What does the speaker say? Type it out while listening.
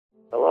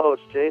Hello,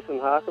 it's Jason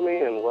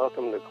Hockamy, and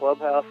welcome to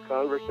Clubhouse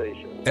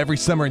Conversation. Every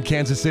summer in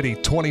Kansas City,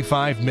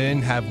 25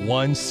 men have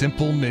one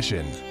simple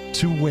mission: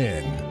 to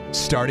win.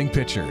 Starting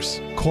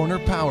pitchers, corner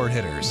power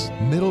hitters,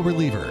 middle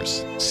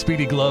relievers,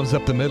 speedy gloves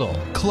up the middle,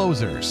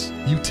 closers,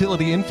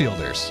 utility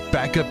infielders,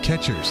 backup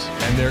catchers,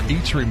 and they're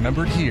each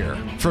remembered here.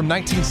 From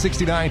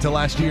 1969 to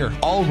last year,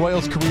 all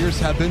Royals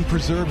careers have been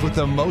preserved with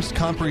the most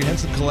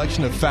comprehensive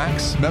collection of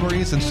facts,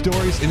 memories, and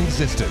stories in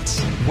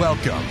existence.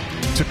 Welcome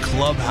to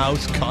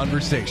Clubhouse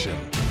Conversation.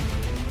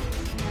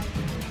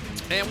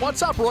 And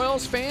what's up,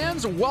 Royals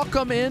fans?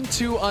 Welcome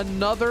into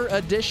another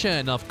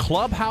edition of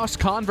Clubhouse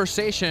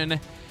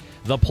Conversation,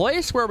 the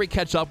place where we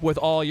catch up with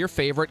all your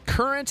favorite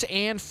current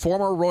and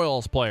former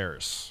Royals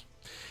players.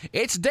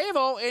 It's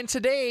Davo, and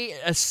today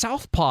a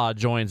Southpaw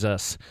joins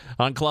us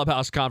on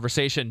Clubhouse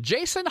Conversation.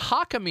 Jason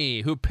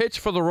Hockamy, who pitched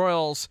for the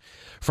Royals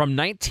from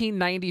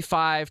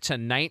 1995 to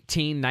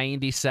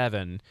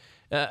 1997.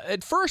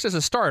 At first, as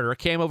a starter,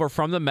 came over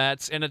from the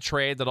Mets in a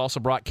trade that also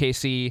brought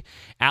KC.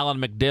 Alan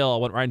McDill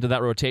went right into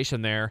that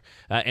rotation there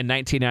in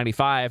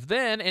 1995.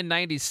 Then, in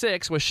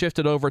 96, was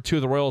shifted over to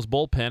the Royals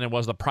bullpen and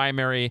was the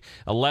primary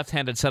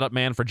left-handed setup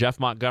man for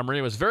Jeff Montgomery.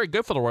 It was very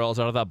good for the Royals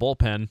out of that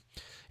bullpen.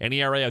 An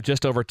ERA of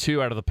just over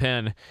 2 out of the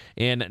pen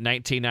in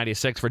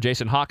 1996 for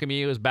Jason Hockamy.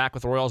 He was back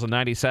with the Royals in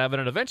 97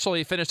 and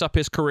eventually finished up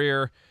his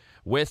career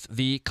with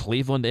the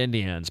Cleveland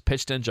Indians.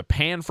 Pitched in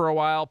Japan for a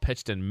while,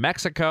 pitched in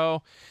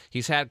Mexico.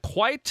 He's had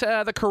quite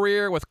the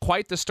career with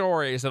quite the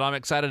stories that I'm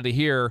excited to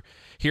hear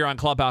here on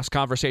Clubhouse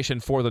Conversation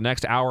for the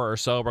next hour or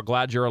so. We're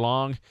glad you're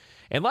along.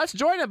 And let's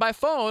join him by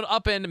phone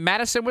up in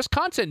Madison,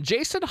 Wisconsin.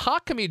 Jason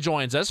Hockamy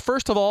joins us.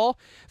 First of all,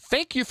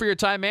 thank you for your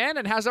time, man,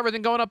 and how's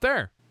everything going up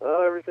there?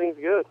 Oh, everything's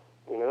good.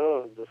 You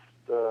know, just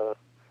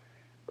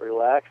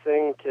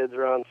relaxing. Kids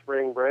are on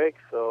spring break,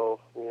 so,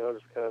 you know,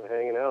 just kind of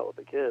hanging out with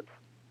the kids.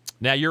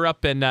 Now, you're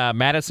up in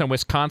Madison,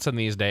 Wisconsin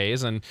these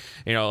days, and,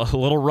 you know, a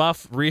little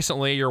rough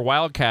recently. Your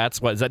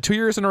Wildcats, what, is that 2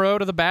 years in a row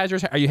to the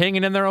Badgers? Are you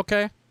hanging in there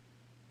okay?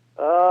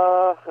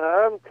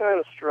 I'm kind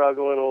of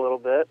struggling a little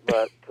bit,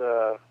 but,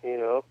 you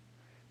know,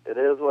 it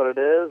is what it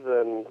is,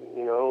 and,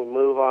 you know,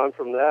 move on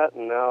from that,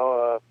 and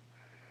now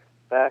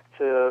back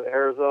to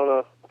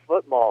Arizona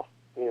football.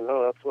 You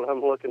know, that's what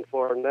I'm looking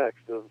for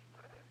next is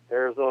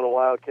Arizona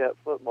Wildcat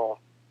football.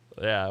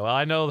 Yeah, well,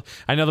 I know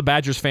the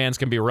Badgers fans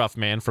can be rough,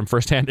 man, from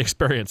firsthand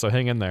experience, so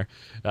hang in there.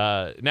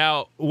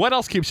 Now, what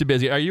else keeps you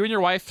busy? Are you and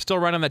your wife still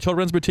running that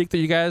children's boutique that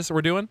you guys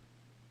were doing?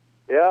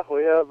 Yeah,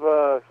 we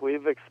have.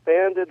 We've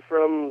expanded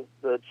from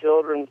the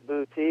children's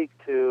boutique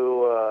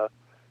to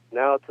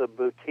now it's a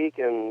boutique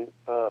and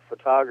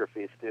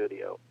photography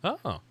studio.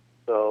 Oh.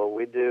 So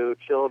we do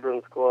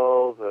children's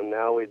clothes, and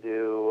now we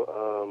do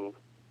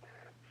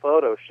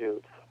photo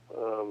shoots.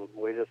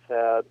 We just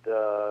had...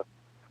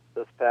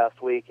 this past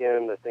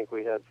weekend, I think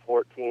we had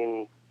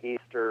 14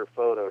 Easter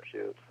photo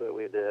shoots that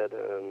we did,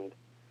 and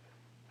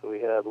so we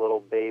had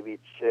little baby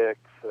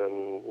chicks,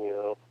 and, you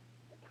know,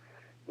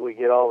 we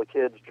get all the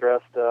kids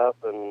dressed up,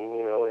 and,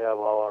 you know, we have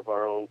all of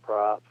our own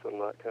props and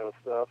that kind of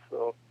stuff,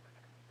 so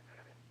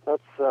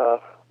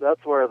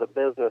that's where the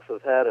business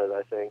is headed,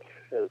 I think,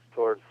 is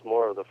towards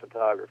more of the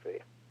photography.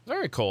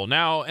 Very cool.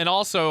 Now, and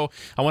also,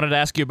 I wanted to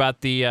ask you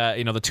about the,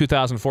 the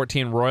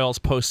 2014 Royals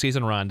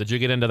postseason run. Did you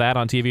get into that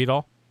on TV at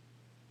all?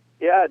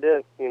 Yeah, I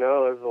did. You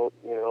know, there's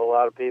a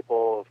lot of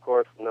people, of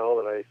course,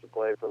 know that I used to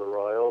play for the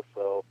Royals.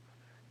 So,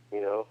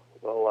 you know,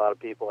 a lot of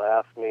people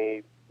ask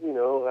me, you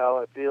know, how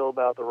I feel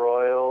about the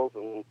Royals,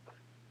 and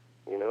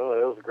you know,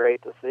 it was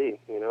great to see.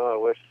 You know, I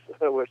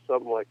wish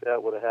something like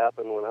that would have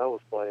happened when I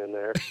was playing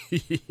there.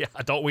 Yeah,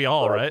 don't we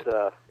all, right?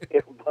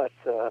 But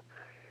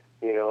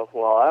you know,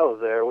 while I was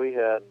there,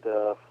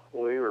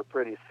 we were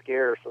pretty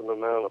scarce in the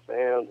amount of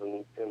fans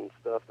and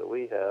stuff that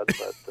we had.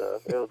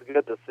 But it was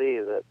good to see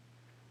that.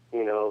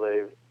 You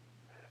know,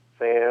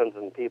 fans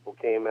and people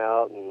came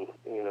out and,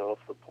 you know,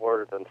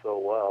 supported them so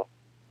well.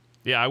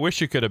 Yeah, I wish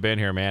you could have been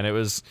here, man. It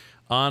was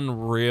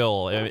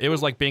unreal. It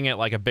was like being at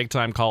like a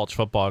big-time college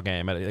football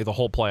game, the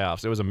whole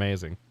playoffs. It was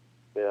amazing.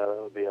 Yeah, that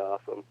would be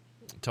awesome.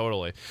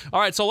 Totally. All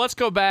right, so let's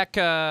go back,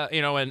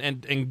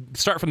 and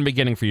start from the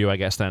beginning for you, I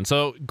guess, then.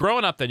 So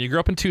growing up then, you grew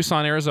up in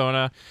Tucson,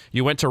 Arizona.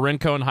 You went to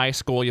Rincon High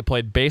School. You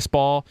played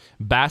baseball,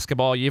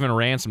 basketball. You even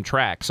ran some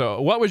track. So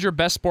what was your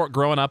best sport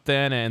growing up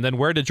then, and then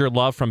where did your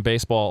love from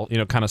baseball,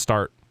 kind of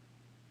start?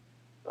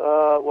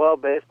 Well,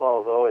 baseball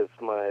was always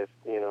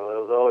it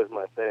was always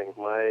my thing.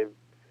 My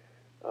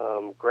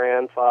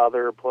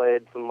grandfather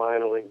played some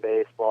minor league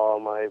baseball.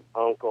 My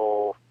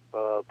uncle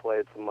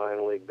played some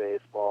minor league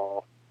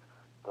baseball.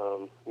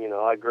 You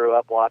know, I grew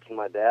up watching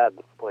my dad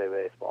play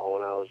baseball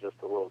when I was just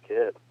a little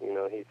kid. You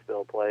know, he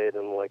still played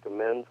in like a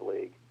men's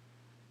league.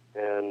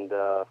 And,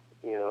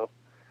 you know,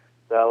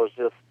 that was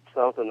just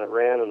something that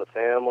ran in the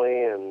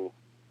family. And,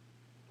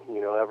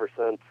 you know, ever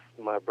since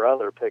my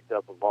brother picked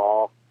up a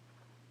ball,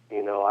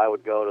 you know, I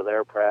would go to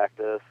their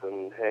practice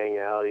and hang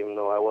out, even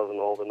though I wasn't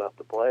old enough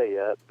to play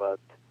yet. But,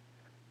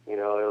 you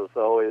know,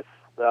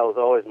 that was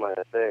always my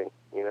thing.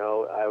 You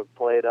know, I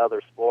played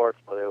other sports,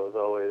 but it was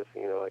always,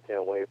 you know, I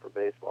can't wait for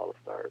baseball to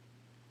start.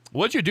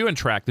 What'd you do in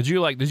track? Did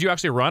you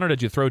actually run, or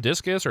did you throw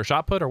discus or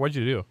shot put, or what'd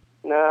you do?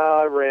 No,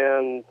 I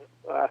ran.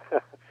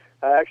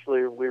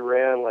 We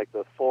ran like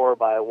the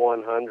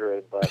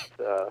 4x100, but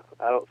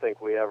I don't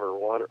think we ever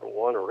won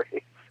a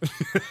race.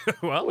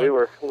 Well, we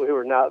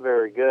were not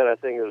very good. I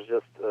think it was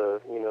just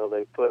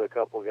they put a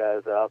couple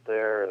guys out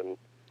there and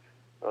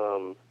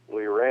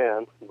we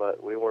ran,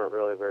 but we weren't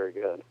really very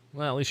good.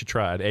 Well, at least you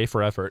tried. A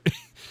for effort.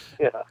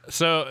 Yeah.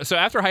 So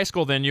after high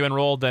school, then you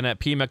enrolled then at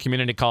Pima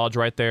Community College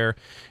right there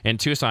in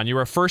Tucson. You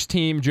were a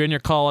first-team junior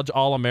college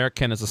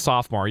All-American as a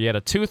sophomore. You had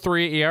a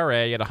 2.3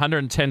 ERA. You had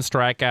 110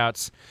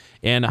 strikeouts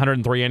in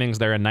 103 innings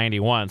there in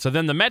 91. So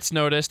then the Mets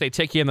noticed. They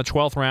take you in the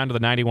 12th round of the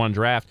 91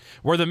 draft.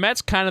 Were the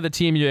Mets kind of the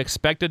team you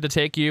expected to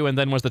take you, and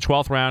then was the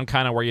 12th round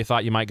kind of where you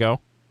thought you might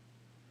go?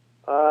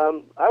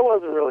 I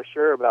wasn't really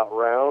sure about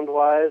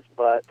round-wise,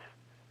 but,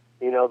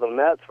 the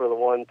Mets were the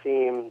one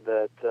team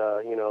that,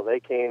 they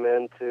came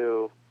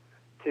into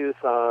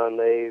Tucson.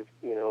 They,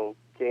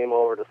 came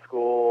over to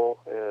school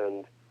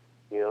and,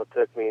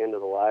 took me into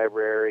the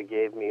library,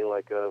 gave me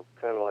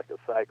kind of like a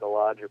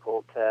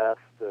psychological test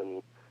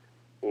and,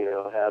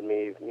 had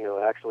me,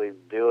 actually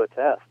do a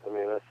test. I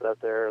mean, I sat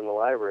there in the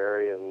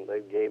library and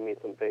they gave me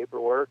some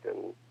paperwork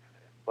and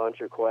a bunch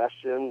of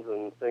questions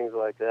and things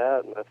like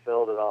that, and I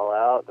filled it all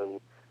out. And,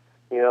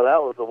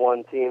 that was the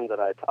one team that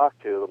I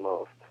talked to the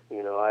most.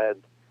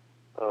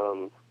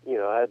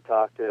 I had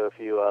talked to a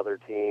few other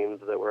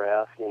teams that were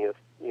asking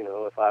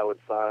if I would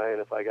sign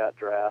if I got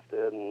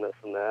drafted and this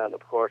and that. And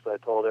of course, I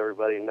told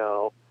everybody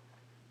no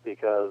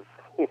because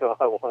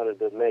I wanted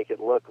to make it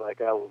look like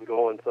I was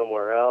going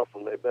somewhere else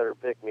and they better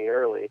pick me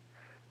early.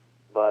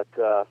 But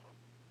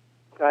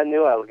I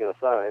knew I was going to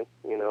sign,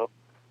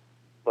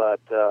 But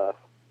I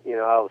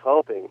was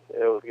hoping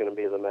it was going to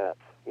be the Mets.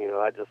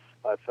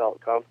 I felt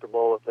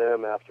comfortable with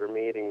them after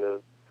meeting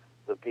the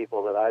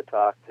people that I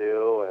talked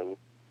to, and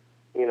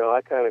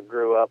I kind of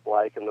grew up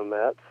liking the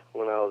Mets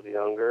when I was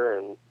younger,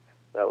 and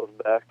that was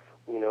back,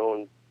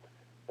 when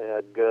they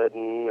had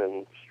Gooden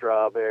and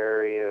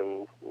Strawberry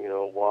and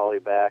Wally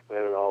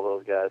Backman and all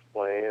those guys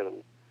playing,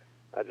 and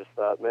I just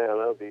thought, man,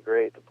 that would be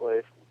great to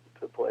play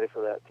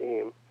for that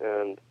team,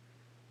 and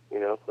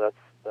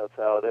that's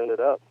how it ended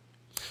up.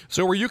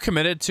 So were you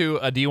committed to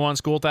a D1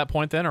 school at that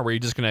point then, or were you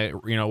just gonna,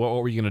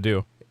 what were you gonna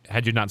do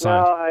had you not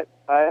signed? No,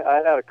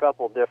 I had a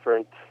couple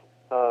different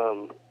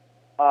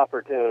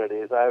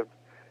opportunities. I've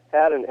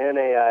had an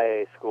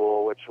NAIA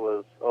school, which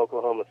was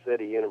Oklahoma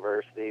City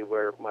University,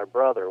 where my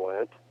brother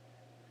went,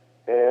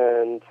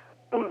 and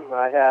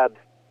I had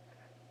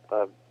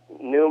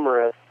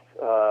numerous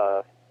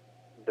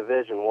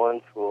Division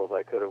I schools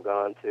I could have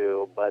gone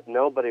to, but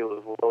nobody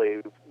was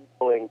really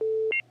willing,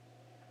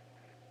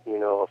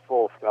 a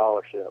full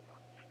scholarship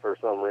for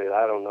some reason.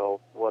 I don't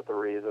know what the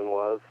reason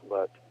was,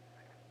 but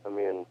I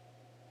mean,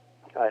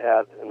 I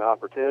had an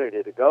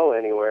opportunity to go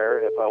anywhere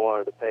if I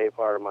wanted to pay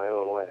part of my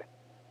own way.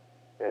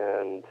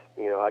 And,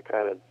 I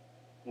kind of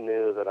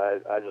knew that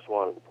I just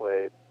wanted to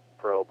play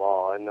pro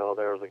ball. I know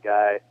there was a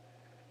guy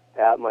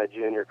at my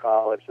junior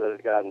college that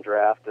had gotten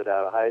drafted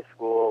out of high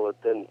school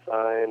that didn't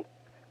sign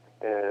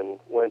and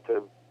went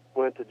to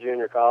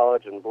junior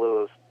college and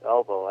blew his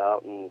elbow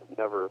out and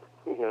never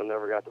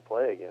got to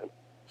play again.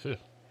 Sure.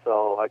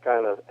 So I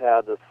kind of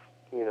had this,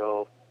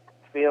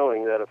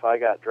 feeling that if I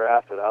got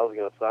drafted, I was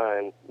going to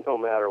sign no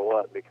matter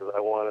what because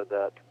I wanted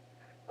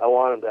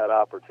that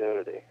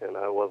opportunity, and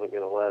I wasn't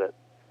going to let it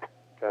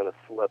kind of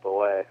slip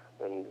away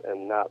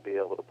and not be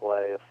able to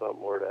play if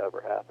something were to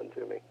ever happen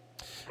to me.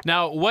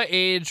 Now, what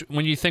age,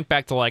 when you think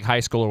back to like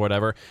high school or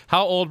whatever,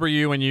 how old were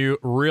you when you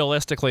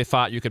realistically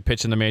thought you could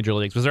pitch in the major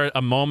leagues? Was there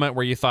a moment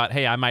where you thought,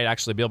 hey, I might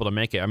actually be able to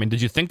make it? I mean,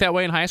 did you think that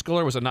way in high school,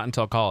 or was it not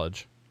until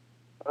college?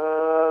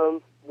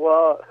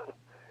 Well,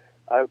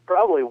 I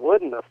probably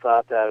wouldn't have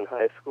thought that in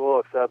high school,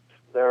 except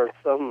there was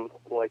some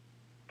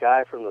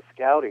guy from the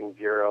scouting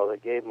bureau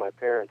that gave my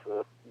parents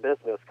a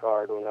business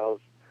card when I was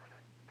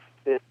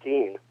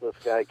 15. This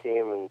guy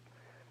came and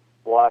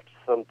watched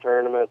some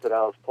tournament that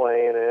I was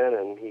playing in,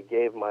 and he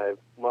gave my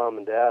mom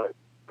and dad a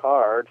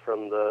card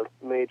from the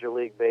Major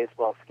League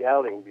Baseball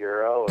Scouting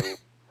Bureau and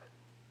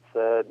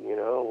said,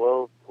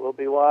 we'll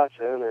be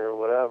watching or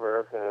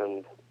whatever.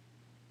 And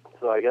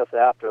so I guess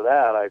after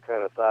that, I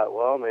kind of thought,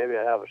 well, maybe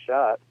I have a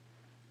shot.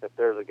 If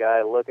there's a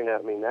guy looking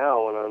at me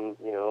now when I'm,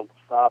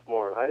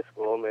 sophomore in high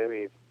school,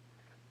 maybe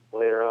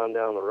later on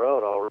down the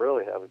road, I'll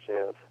really have a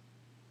chance.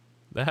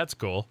 That's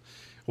cool.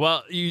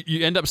 Well,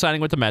 you end up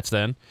signing with the Mets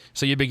then.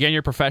 So you begin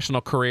your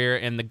professional career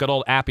in the good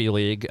old Appy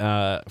League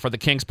for the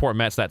Kingsport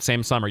Mets that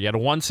same summer. You had a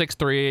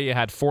 1.63, you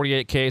had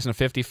 48 Ks and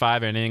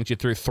 55 innings. You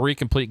threw 3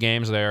 complete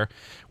games there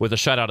with a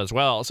shutout as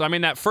well. So, I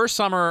mean, that first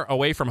summer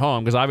away from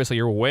home, because obviously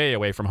you're way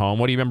away from home,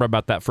 what do you remember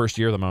about that first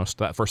year the most,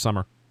 that first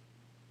summer?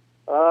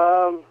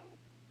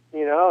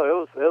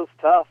 It was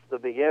tough at the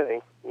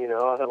beginning.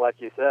 Like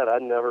you said,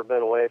 I'd never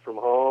been away from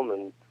home,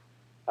 and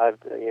I've,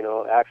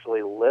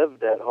 actually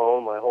lived at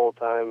home my whole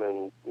time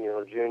in,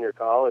 junior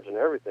college and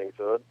everything.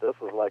 So this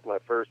was like my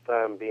first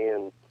time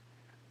being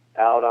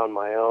out on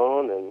my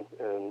own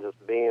and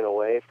just being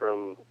away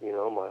from,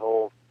 my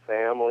whole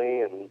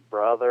family and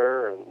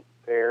brother and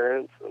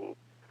parents. And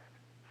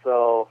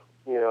so,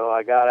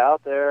 I got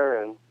out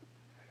there and,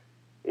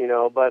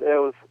 but it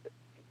was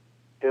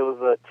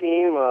a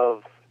team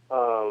of,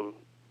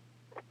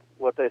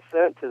 what they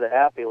sent to the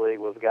Happy League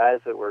was guys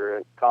that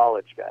were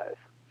college guys.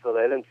 So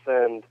they didn't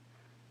send,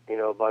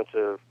 a bunch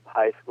of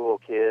high school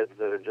kids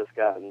that had just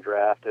gotten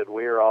drafted.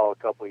 We were all a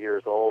couple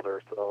years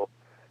older, so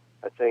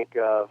I think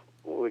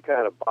we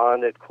kind of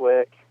bonded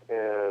quick,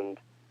 and,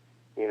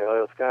 it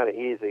was kind of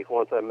easy.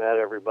 Once I met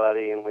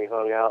everybody and we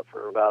hung out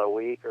for about a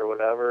week or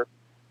whatever,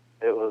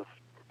 it was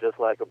just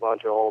like a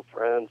bunch of old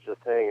friends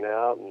just hanging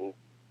out and,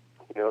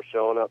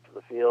 showing up to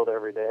the field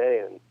every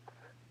day and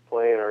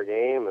playing our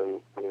game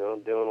and,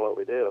 doing what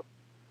we do.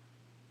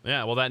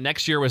 Yeah, well, that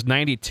next year was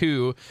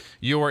 92.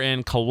 You were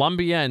in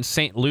Columbia and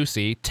St.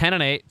 Lucie,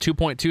 10-8,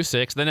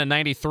 2.26. Then in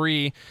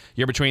 93,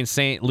 you're between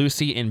St.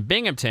 Lucie and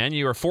Binghamton.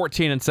 You were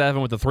 14-7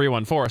 with the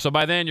 3.14. So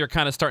by then, you're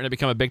kind of starting to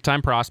become a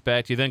big-time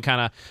prospect. You then kind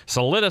of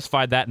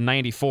solidified that in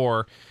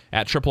 94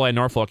 at AAA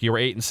Norfolk. You were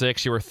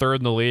 8-6. You were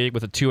third in the league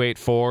with a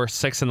 2.84,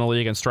 sixth in the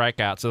league in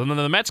strikeouts. So then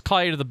the Mets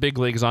call you to the big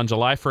leagues on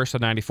July 1st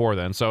of 94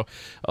 then. So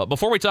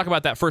before we talk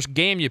about that first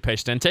game you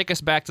pitched in, take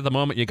us back to the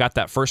moment you got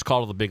that first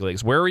call to the big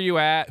leagues. Where were you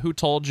at? Who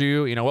told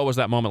you? What was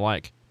that moment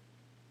like?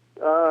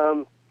 It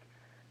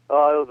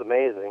was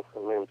amazing.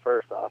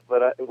 First off,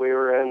 but we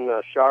were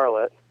in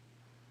Charlotte,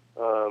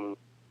 and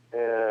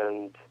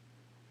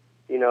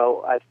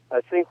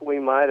I think we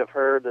might have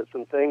heard that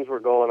some things were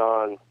going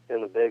on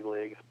in the big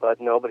leagues, but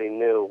nobody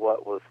knew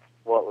what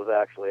was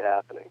actually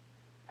happening.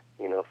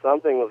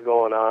 Something was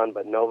going on,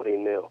 but nobody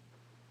knew.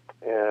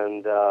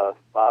 And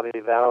Bobby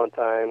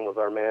Valentine was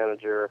our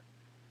manager.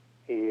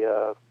 He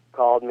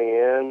called me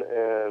in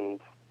and,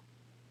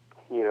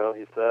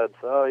 he said,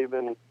 "So you've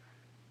been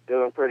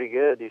doing pretty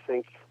good. Do you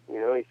think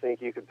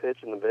you could pitch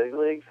in the big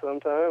leagues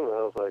sometime?" And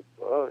I was like,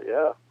 "Well,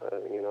 yeah,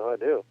 I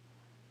do."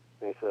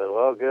 And he said,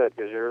 "Well, good,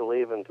 because you're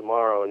leaving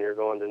tomorrow and you're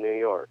going to New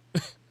York."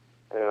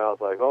 And I was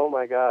like, "Oh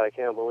my God, I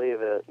can't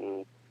believe it."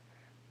 And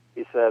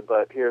he said,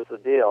 "But here's the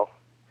deal."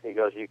 He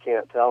goes, "You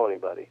can't tell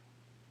anybody."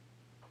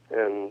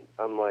 And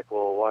I'm like,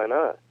 "Well, why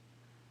not?"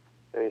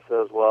 And he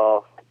says,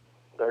 "Well,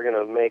 they're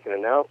going to make an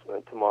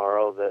announcement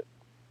tomorrow that,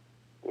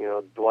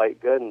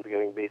 Dwight Gooden's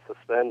going to be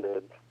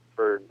suspended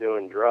for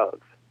doing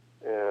drugs.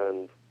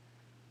 And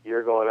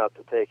you're going up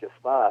to take his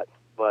spot,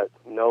 but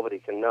nobody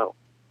can know.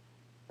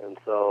 And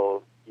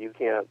so you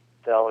can't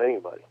tell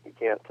anybody. You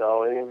can't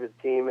tell any of your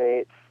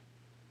teammates.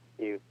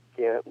 You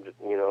can't,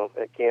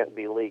 it can't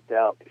be leaked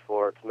out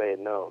before it's made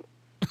known."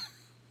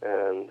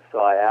 And so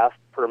I asked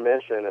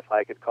permission if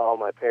I could call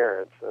my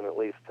parents and at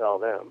least tell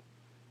them.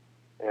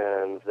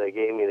 And they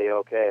gave me the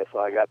okay. So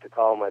I got to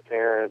call my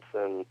parents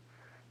and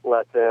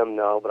let them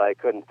know, but I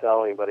couldn't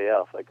tell anybody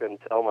else. I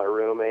couldn't tell my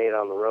roommate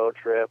on the road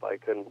trip. I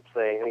couldn't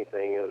say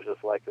anything. It was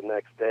just like the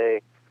next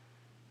day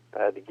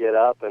I had to get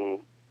up, and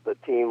the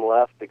team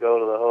left to go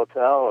to the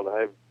hotel, and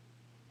I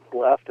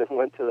left and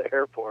went to the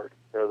airport.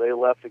 Or they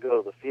left to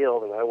go to the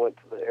field, and I went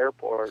to the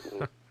airport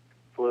and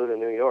flew to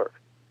New York.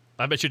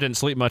 I bet you didn't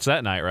sleep much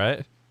that night,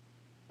 right?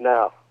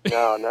 No,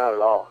 not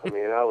at all. I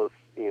was,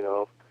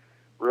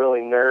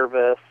 really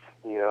nervous,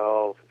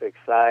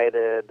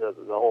 excited, the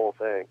whole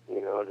thing,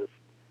 just,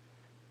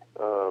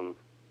 and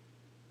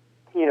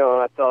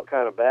I felt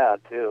kind of bad,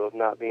 too, of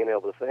not being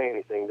able to say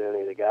anything to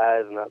any of the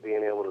guys and not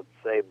being able to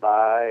say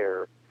bye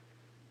or,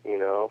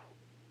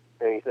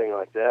 anything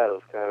like that. It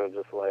was kind of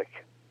just like,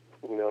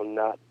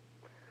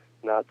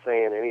 not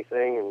saying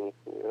anything, and,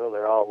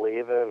 they're all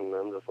leaving, and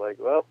I'm just like,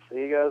 "Well, see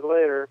you guys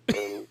later,"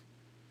 and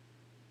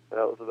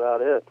that was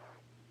about it.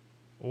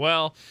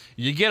 Well,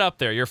 you get up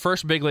there. Your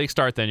first big league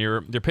start then.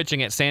 You're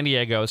pitching at San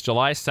Diego. It's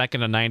July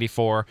 2nd of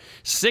 94.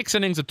 6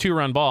 innings of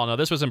 2-run ball. Now,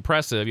 this was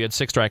impressive. You had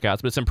 6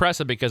 strikeouts, but it's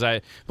impressive because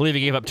I believe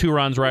you gave up 2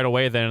 runs right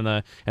away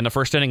then in the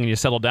first inning, and you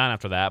settled down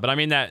after that. But,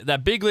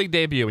 that big league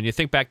debut, when you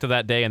think back to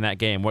that day and that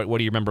game, what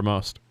do you remember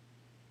most?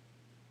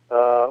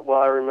 Well,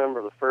 I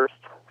remember the first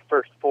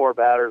 4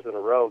 batters in a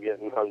row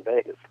getting on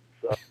base.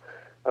 So,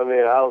 I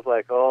was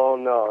like, "Oh,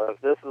 no, if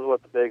this is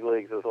what the big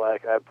leagues is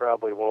like, I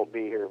probably won't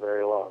be here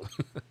very long."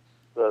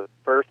 The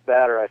first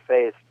batter I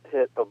faced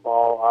hit the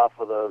ball off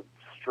of the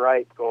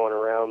stripe going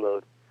around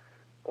the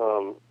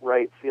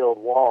right field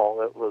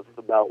wall. It was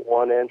about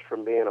 1 inch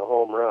from being a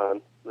home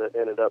run that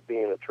ended up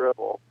being a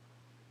triple.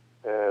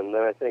 And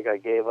then I think I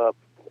gave up,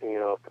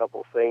 a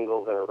couple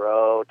singles in a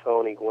row.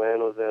 Tony Gwynn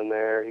was in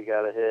there. He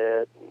got a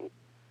hit. And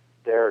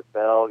Derek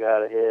Bell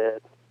got a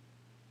hit.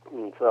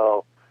 And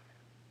so,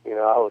 I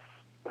was,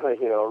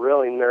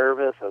 really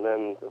nervous, and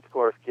then, of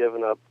course,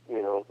 giving up,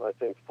 I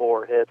think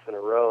 4 hits in a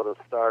row to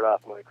start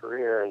off my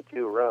career and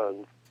 2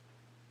 runs.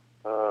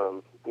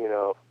 I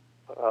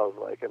was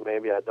like,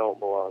 maybe I don't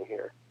belong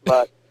here.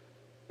 But,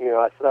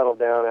 I settled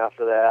down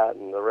after that,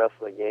 and the rest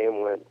of the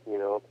game went,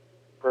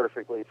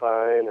 perfectly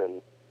fine,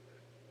 and,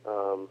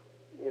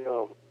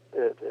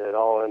 it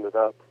all ended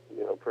up,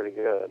 pretty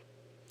good.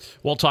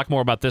 We'll talk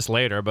more about this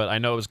later, but I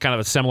know it was kind of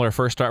a similar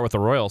first start with the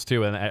Royals,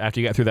 too, and after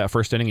you got through that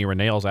first inning, you were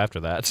nails after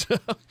that.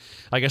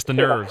 I guess the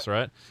nerves,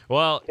 right?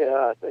 Well,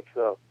 Yeah, I think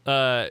so.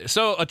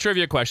 So a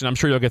trivia question. I'm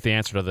sure you'll get the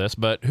answer to this,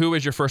 but who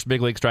was your first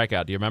big league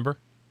strikeout? Do you remember?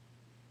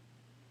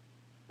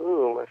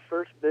 Ooh, my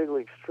first big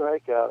league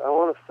strikeout. I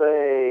want to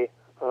say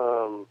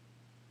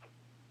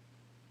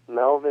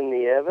Melvin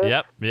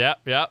Nieves. Yep.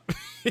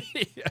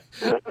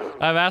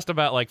 I've asked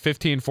about like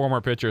 15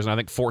 former pitchers, and I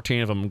think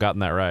 14 of them have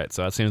gotten that right.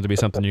 So that seems to be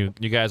something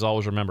you guys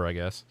always remember, I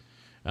guess.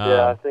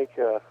 Yeah, I think.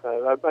 I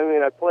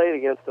played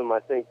against him.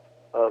 I think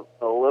a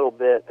little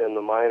bit in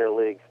the minor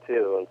leagues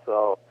too, and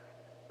so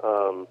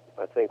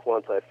I think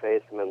once I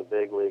faced him in the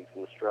big leagues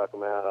and struck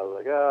him out, I was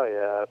like, oh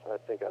yeah, I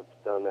think I've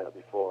done that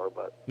before.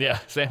 But yeah,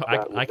 same.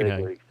 I can.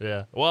 big leagues.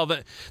 Yeah. Well,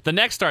 the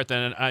next start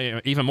then,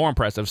 even more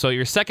impressive. So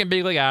your second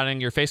big league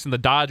outing, you're facing the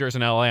Dodgers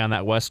in LA on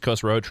that West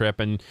Coast road trip,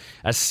 and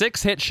a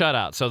 6-hit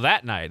shutout. So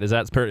that night, is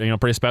that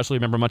pretty special? You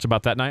remember much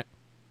about that night?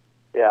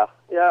 Yeah.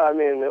 I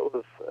mean, it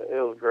was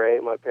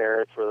great. My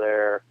parents were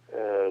there,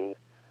 and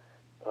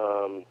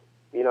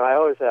I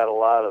always had a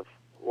lot of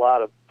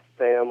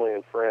family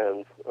and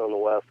friends on the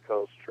West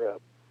Coast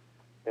trip,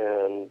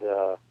 and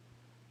it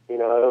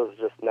was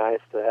just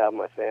nice to have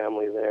my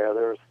family there.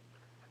 There's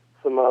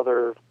some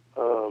other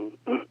I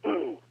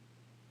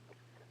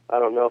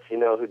don't know if you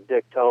know who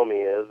Dick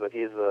Tomey is, but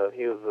he was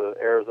the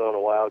Arizona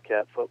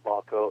Wildcat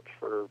football coach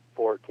for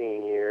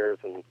 14 years,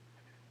 and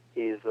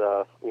he's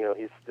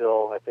he's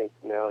still, I think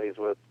now he's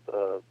with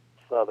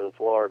Southern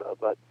Florida,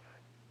 but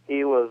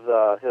he was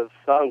his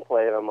son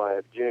played on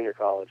my junior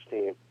college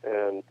team,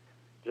 and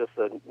just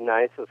the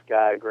nicest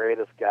guy,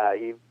 greatest guy.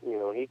 He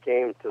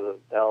came to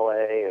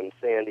L.A. and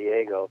San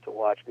Diego to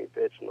watch me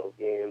pitch in those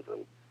games,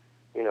 and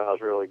I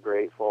was really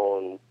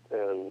grateful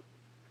and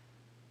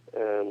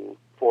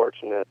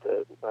fortunate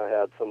that I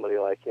had somebody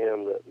like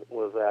him that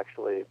was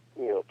actually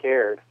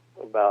cared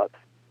about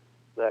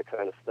that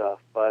kind of stuff.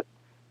 But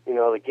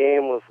the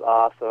game was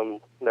awesome.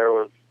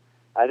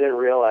 I didn't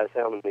realize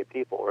how many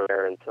people were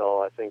there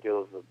until I think it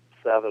was the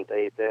 7th,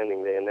 8th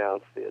inning. They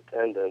announced the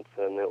attendance,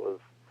 and it was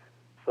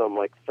some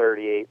like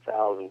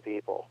 38,000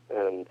 people.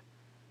 And,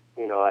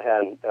 I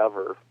hadn't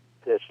ever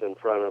pitched in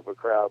front of a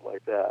crowd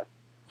like that.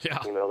 Yeah.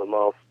 The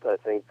most, I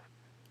think,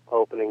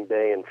 opening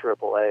day in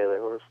AAA,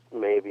 there was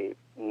maybe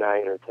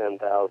 9,000 or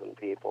 10,000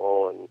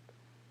 people.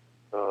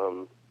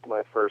 And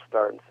my first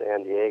start in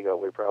San Diego,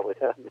 we probably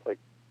had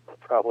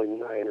probably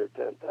 9,000 or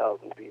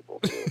 10,000 people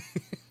too.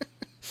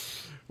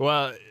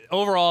 Well,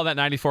 overall, that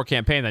 94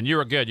 campaign, then, you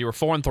were good. You were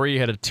 4-3. You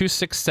had a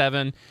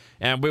 2.67.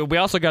 And we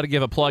also got to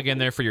give a plug in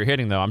there for your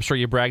hitting, though. I'm sure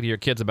you bragged to your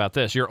kids about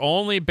this. Your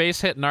only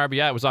base hit in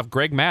RBI was off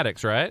Greg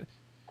Maddux, right?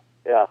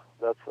 Yeah,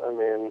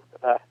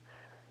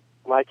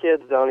 my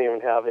kids don't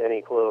even have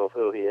any clue of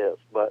who he is,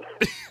 but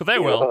they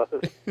will.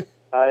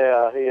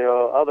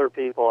 Other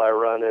people I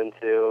run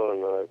into,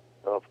 and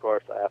of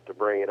course I have to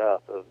bring it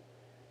up.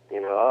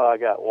 I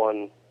got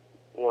one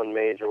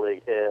major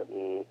league hit,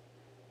 and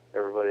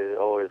everybody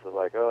always is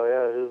like, oh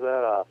yeah, who's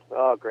that off?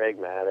 Oh, Greg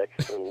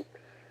Maddux, and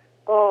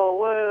oh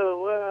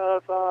well,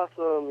 that's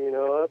awesome.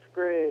 That's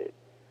great.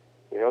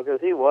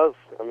 Because he was.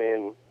 I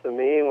mean, to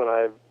me, when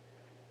I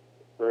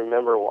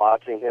remember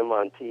watching him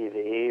on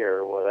TV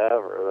or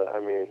whatever, I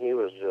mean, he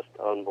was just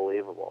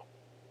unbelievable.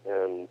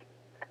 And,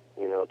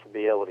 to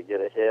be able to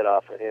get a hit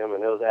off of him,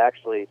 and it was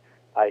actually,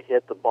 I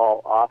hit the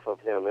ball off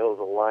of him. It was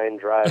a line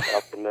drive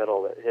up the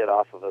middle that hit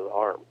off of his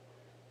arm.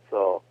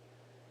 So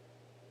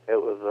it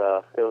was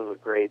a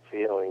great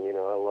feeling.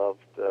 I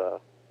loved to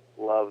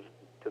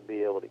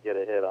be able to get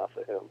a hit off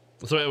of him.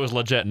 So it was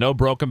legit. No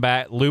broken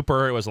bat,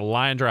 looper. It was a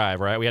line drive,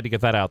 right? We had to get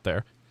that out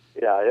there.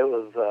 Yeah, it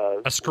was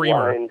a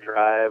screamer. Line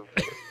drive.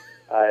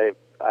 I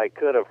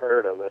could have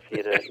heard him if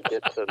he didn't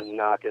get to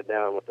knock it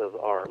down with his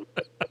arm.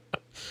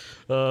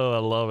 Oh, I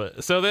love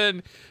it. So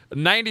then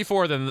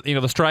 94, then,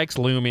 the strike's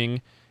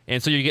looming,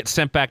 and so you get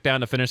sent back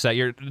down to finish that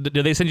year.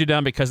 Did they send you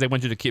down because they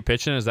wanted you to keep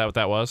pitching? Is that what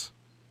that was?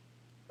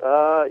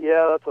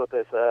 Yeah, that's what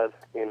they said.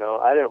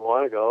 I didn't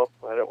want to go.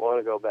 I didn't want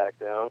to go back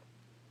down.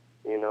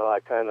 I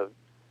kind of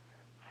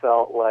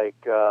felt like,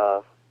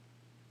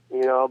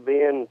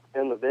 being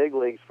in the big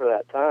leagues for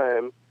that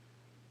time,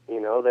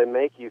 they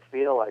make you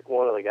feel like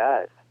one of the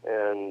guys.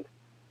 And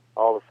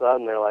all of a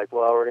sudden they're like,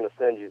 well, we're going to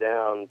send you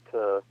down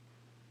to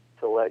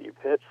let you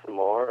pitch some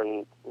more.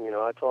 And,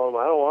 I told them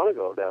I don't want to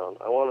go down.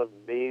 I want to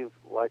be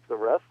like the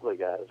rest of the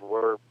guys.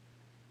 We're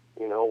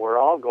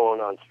all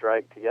going on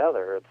strike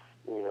together. It's,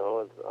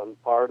 I'm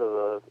part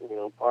of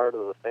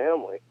the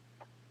family.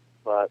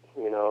 But,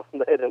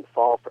 they didn't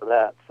fall for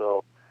that.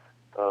 So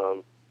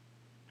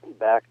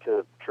back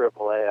to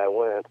AAA I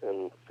went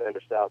and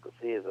finished out the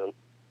season.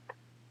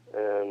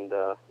 And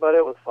but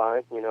it was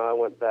fine. I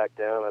went back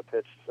down. I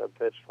pitched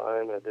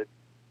fine. I did,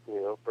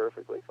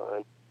 perfectly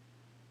fine.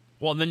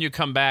 Well, and then you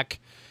come back.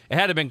 It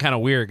had to have been kind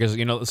of weird because,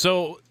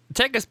 so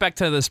take us back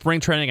to the spring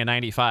training in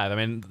 95. I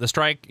mean, the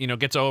strike,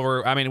 gets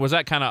over. I mean, was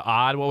that kind of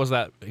odd? What was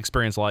that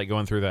experience like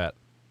going through that?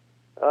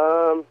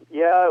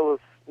 Yeah, it was,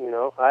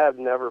 I have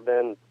never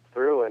been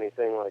through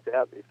anything like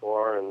that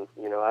before, and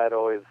I'd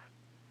always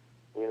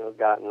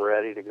gotten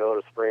ready to go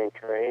to spring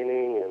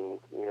training and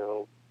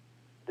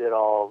did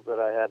all that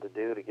I had to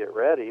do to get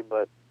ready,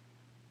 but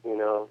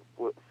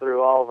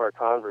through all of our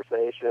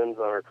conversations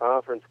on our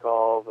conference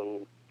calls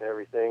and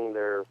everything,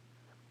 they're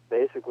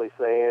basically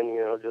saying,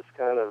 just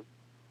kind of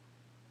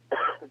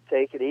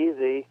take it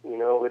easy. We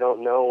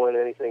don't know when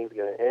anything's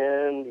going to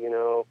end.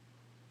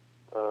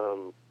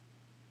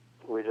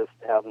 We just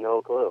have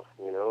no clue.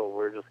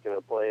 We're just going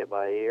to play it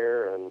by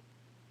ear, and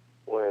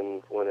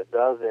when it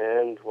does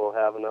end, we'll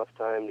have enough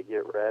time to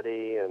get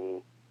ready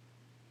and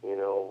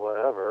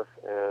whatever.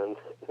 And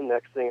the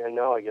next thing I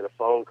know, I get a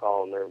phone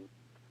call, and they're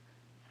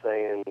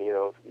saying,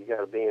 you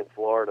got to be in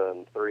Florida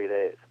in 3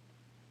 days.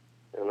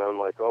 And I'm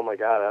like, oh my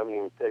God, I haven't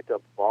even picked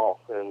up a ball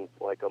in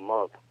like a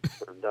month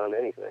or done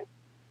anything.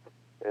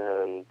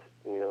 And,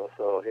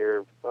 so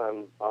here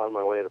I'm on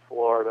my way to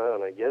Florida,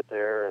 and I get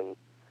there, and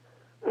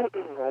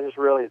I just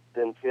really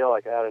didn't feel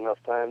like I had enough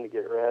time to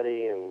get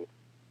ready. And,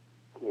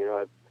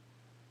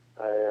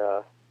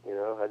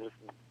 I just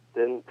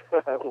didn't,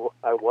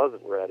 I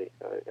wasn't ready.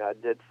 I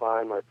did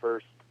find my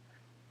first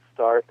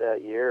start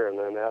that year, and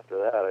then after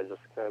that, I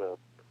just kind of,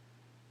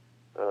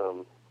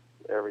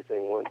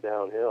 everything went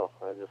downhill.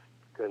 I just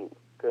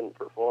couldn't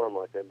perform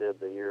like I did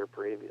the year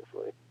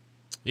previously.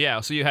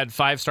 Yeah, so you had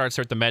 5 starts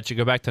there at the Mets. You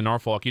go back to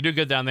Norfolk. You do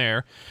good down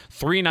there,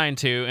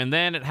 3.92, and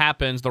then it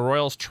happens. The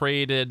Royals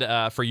traded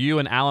for you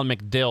and Alan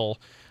McDill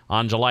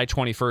on July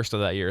 21st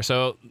of that year.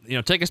 So,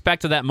 take us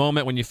back to that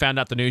moment when you found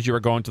out the news you were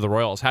going to the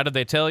Royals. How did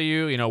they tell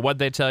you? What did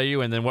they tell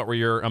you? And then what were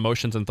your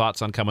emotions and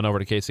thoughts on coming over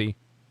to KC?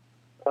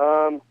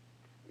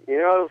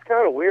 It was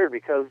kind of weird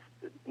because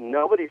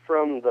nobody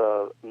from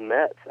the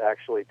Mets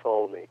actually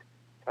told me.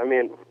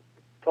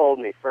 Told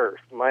me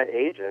first. My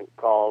agent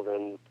called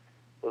and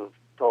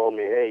told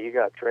me, hey, you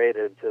got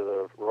traded to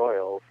the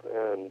Royals.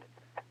 And,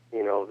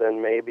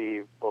 then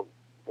maybe a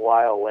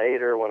while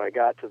later when I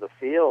got to the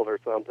field or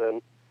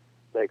something,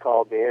 they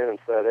called me in and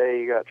said, hey,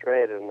 you got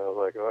traded. And I was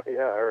like, oh,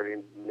 yeah, I already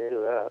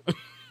knew that.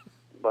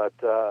 But,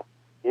 I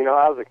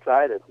was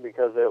excited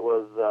because it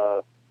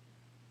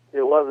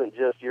wasn't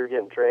just you're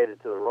getting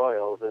traded to the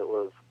Royals. It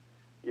was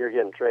you're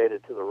getting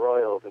traded to the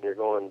Royals and you're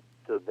going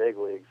to the big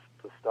leagues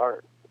to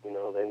start.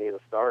 They need a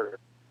starter.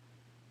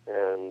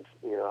 And,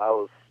 I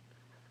was,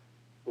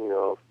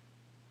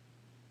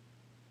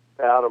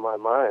 out of my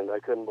mind. I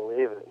couldn't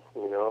believe it,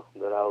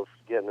 that I was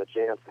getting a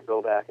chance to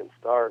go back and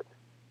start,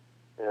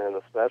 and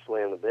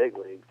especially in the big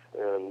leagues.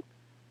 And,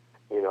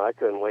 I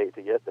couldn't wait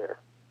to get there.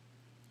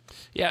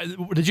 Yeah,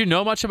 did you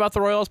know much about the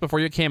Royals before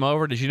you came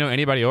over? Did you know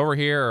anybody over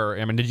here?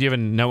 Or, did you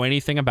even know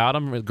anything about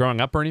them growing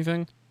up or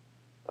anything?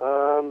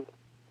 Well,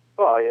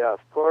 yeah, of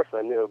course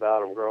I knew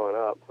about them growing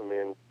up.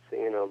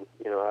 Seeing them,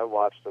 I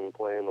watched them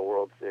play in the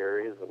World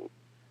Series, and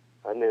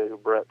I knew who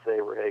Brett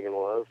Saberhagen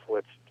was,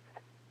 which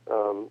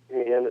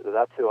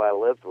that's who I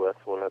lived with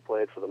when I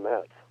played for the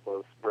Mets,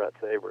 was Brett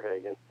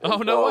Saberhagen. Oh,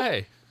 no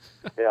way.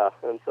 Yeah,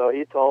 and so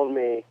he told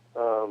me,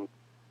 I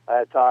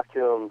had talked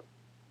to him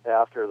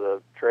after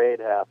the trade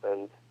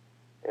happened,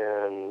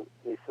 and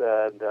he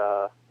said,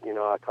 I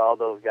called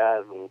those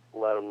guys and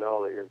let them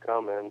know that you're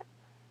coming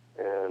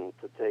and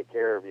to take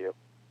care of you.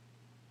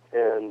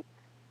 And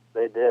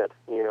they did.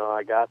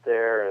 I got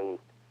there, and,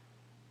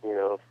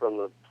 from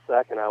the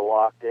second I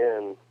walked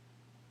in,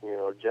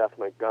 Jeff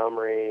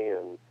Montgomery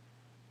and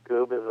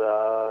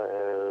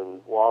Gubiza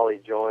and Wally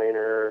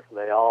Joyner,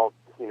 they all,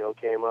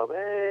 came up,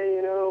 hey,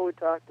 we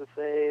talked to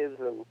Saves,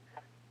 and,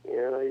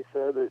 he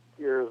said that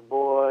you're his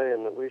boy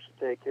and that we should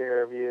take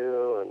care of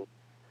you.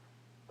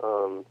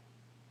 And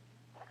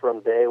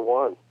from day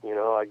one,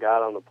 I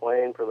got on the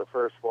plane for the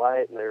first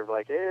flight, and they were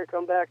like, hey,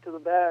 come back to the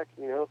back,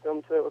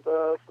 come sit with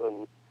us.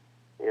 And,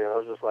 I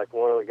was just like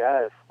one of the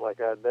guys, like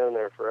I'd been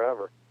there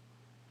forever.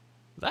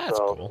 That's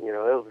cool. It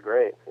was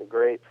great.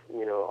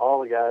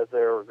 All the guys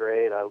there were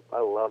great. I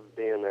loved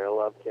being there. I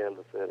loved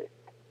Kansas City.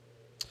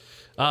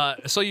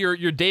 So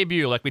your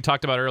debut, like we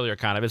talked about earlier,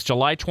 it's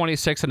July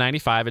 26th of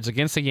 95. It's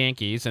against the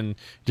Yankees, and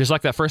just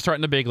like that first start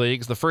in the big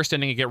leagues, the first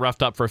inning you get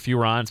roughed up for a few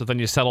runs, but then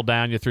you settle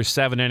down. You threw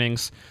 7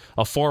 innings,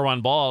 a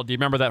 4-run ball. Do you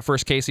remember that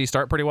first KC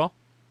start pretty well?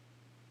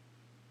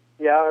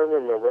 Yeah, I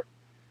remember.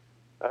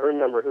 I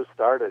remember who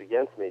started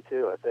against me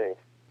too. I think.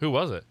 Who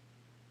was it?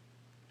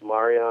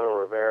 Mariano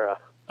Rivera.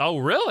 Oh,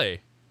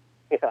 really?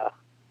 Yeah.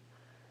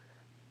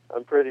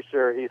 I'm pretty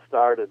sure he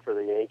started for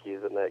the Yankees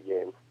in that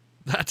game.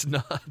 That's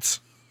nuts.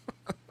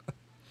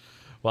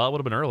 Well, it would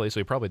have been early, so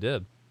he probably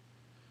did.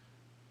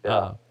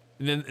 Yeah.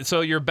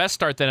 So your best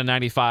start then in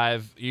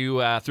 95,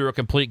 you threw a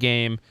complete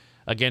game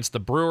against the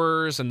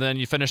Brewers, and then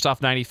you finished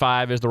off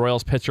 95 as the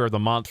Royals pitcher of the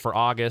month for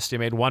August. You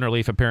made 1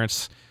 relief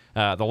appearance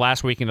the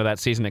last weekend of that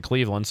season at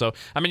Cleveland. So,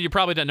 you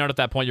probably didn't know at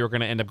that point you were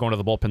going to end up going to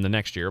the bullpen the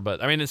next year.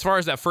 But, as far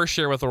as that first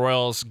year with the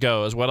Royals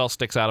goes, what else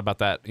sticks out about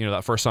that,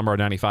 that first summer of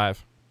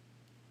 95?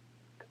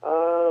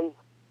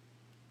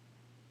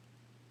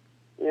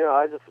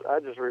 I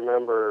just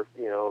remember,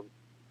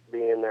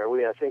 being there.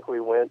 I think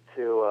we went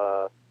to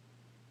a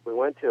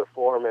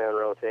 4-man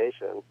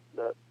rotation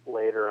that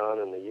later on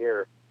in the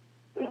year,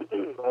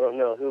 I don't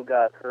know who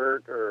got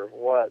hurt or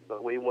what,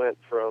 but we went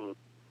from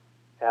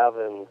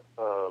having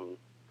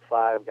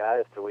 5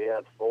 guys to we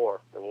had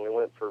 4, and we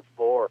went for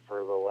 4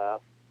 for the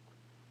last,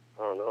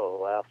 I don't know,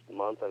 the last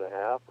month and a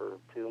half or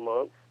 2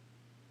 months.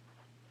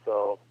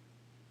 So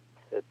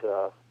it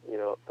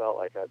it felt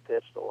like I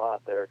pitched a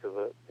lot there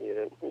because you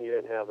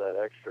didn't have that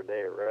extra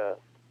day of rest.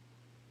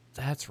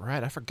 That's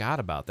right. I forgot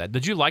about that.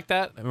 Did you like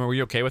that? I mean, were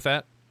you okay with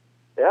that?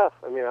 Yeah,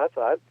 I mean, I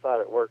thought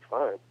it worked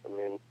fine. I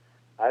mean,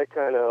 I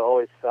kind of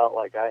always felt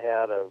like I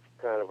had a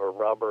kind of a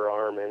rubber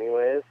arm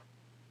anyways,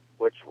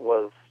 which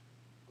was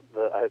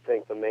I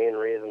think the main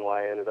reason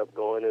why I ended up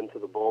going into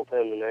the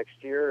bullpen the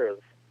next year is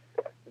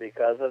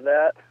because of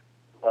that.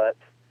 But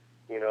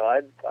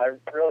I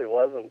really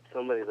wasn't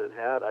somebody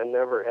I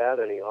never had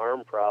any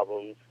arm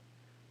problems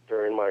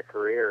during my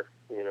career,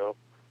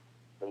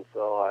 and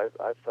so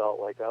I felt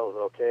like I was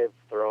okay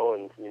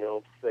throwing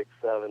 6,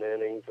 7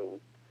 innings and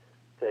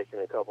taking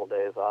a couple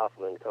days off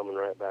and then coming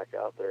right back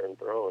out there and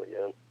throwing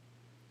again.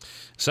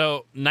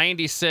 So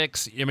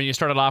 96, I mean, you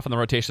started off in the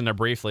rotation there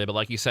briefly, but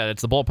like you said,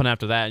 it's the bullpen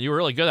after that, and you were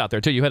really good out there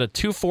too. You had a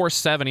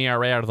 2.47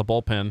 ERA out of the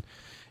bullpen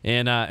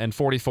in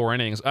 44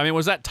 innings. I mean,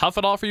 was that tough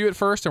at all for you at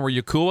first, and were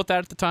you cool with that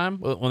at the time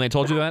when they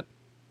told you that?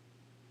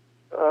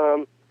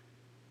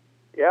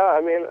 Yeah,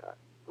 I mean,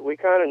 we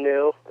kind of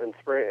knew in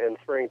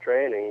spring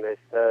training. They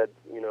said,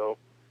 you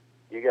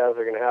guys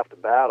are going to have to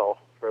battle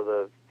for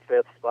the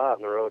 5th spot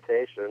in the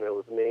rotation. It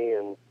was me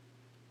and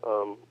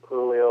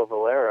Julio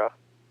Valera,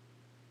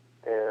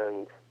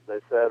 and they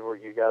said, well,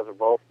 you guys will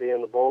both be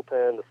in the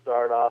bullpen to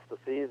start off the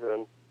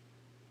season.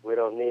 We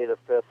don't need a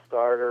 5th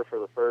starter for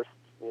the first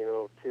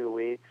 2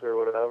 weeks or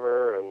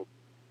whatever, and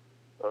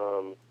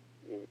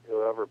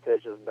whoever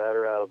pitches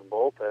better out of the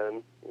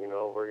bullpen,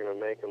 we're going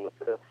to make him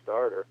the 5th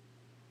starter.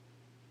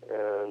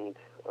 And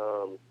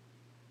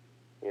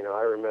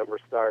I remember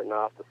starting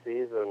off the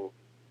season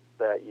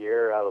that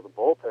year out of the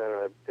bullpen,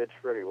 and I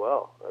pitched pretty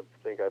well. I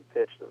think I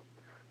pitched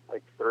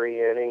like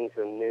 3 innings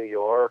in New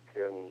York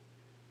and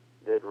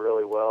did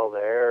really well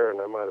there,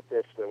 and I might have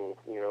pitched in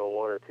 1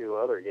 or 2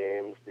 other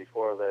games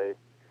before they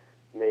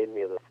made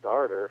me the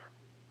starter.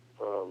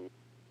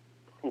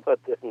 But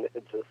then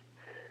it just,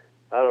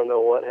 I don't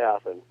know what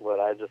happened, but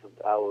I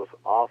was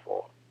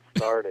awful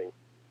starting.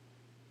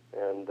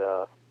 And,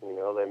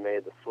 they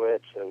made the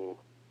switch, and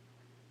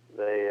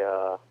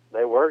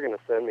they were going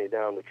to send me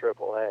down to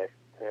AAA.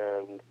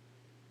 And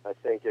I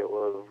think it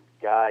was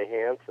Guy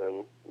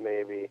Hansen,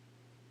 maybe,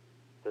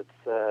 that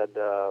said,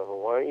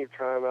 well, why don't you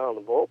try him out in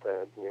the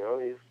bullpen?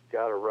 He's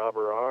got a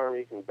rubber arm.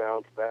 He can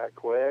bounce back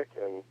quick.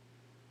 And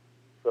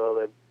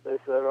so they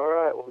said, all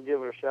right, we'll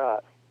give it a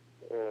shot.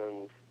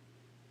 And,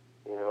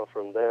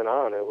 from then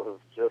on, it was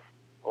just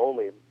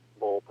only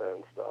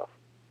bullpen stuff.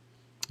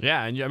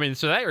 Yeah, and I mean,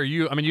 so that, or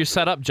you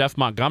set up Jeff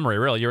Montgomery,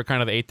 really. You were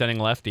kind of the 8th inning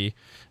lefty,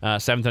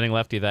 7th inning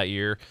lefty that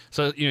year.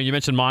 So, you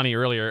mentioned Monty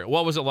earlier.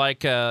 What was it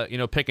like,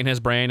 picking his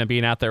brain and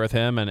being out there with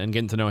him and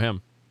getting to know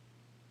him?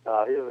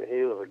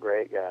 He was a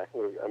great guy.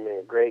 I mean,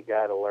 a great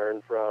guy to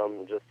learn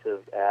from, just his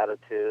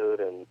attitude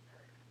and,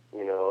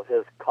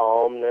 his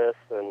calmness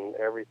and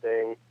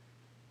everything.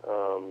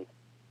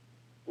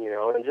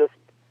 And just,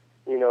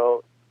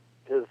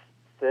 his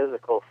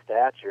physical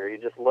stature. You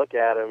just look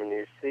at him and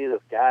you see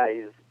this guy,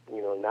 he's,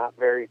 not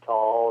very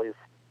tall, he's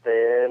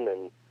thin,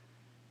 and,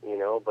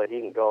 but he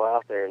can go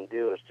out there and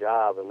do his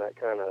job, and that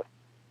kind of,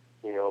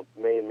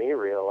 made me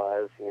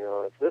realize,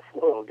 if this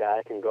little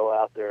guy can go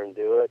out there and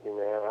do it,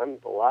 man, I'm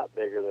a lot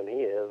bigger than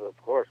he is. Of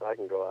course I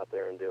can go out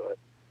there and do it.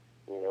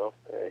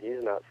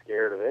 He's not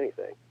scared of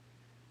anything.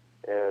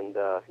 And,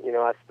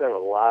 I spent a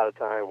lot of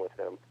time with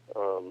him.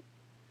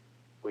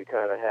 We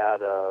kind of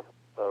had a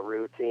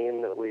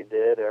routine that we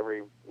did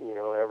every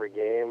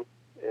game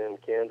in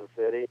Kansas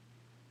City.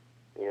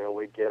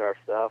 We'd get our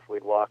stuff,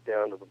 we'd walk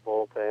down to the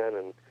bullpen,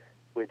 and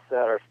we'd set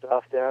our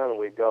stuff down, and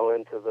we'd go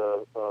into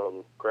the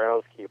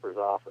groundskeeper's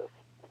office.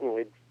 And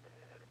we'd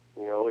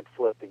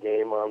flip the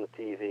game on the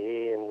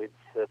TV, and we'd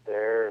sit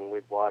there, and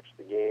we'd watch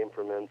the game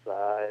from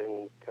inside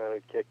and kind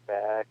of kick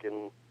back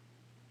and,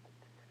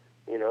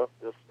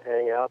 just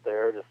hang out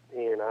there, just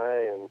he and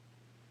I, and,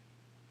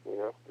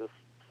 just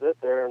sit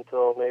there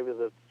until maybe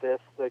the 5th,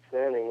 6th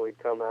inning. We'd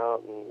come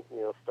out and,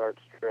 start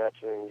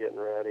stretching and getting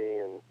ready.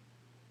 And,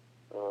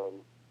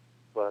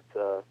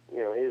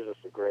 he was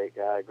just a great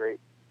guy, great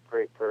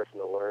person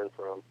to learn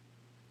from.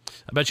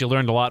 I bet you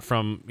learned a lot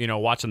from,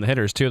 watching the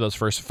hitters, too, those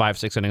first 5,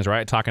 6 innings,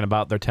 right? Talking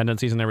about their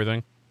tendencies and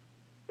everything.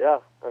 Yeah.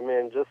 I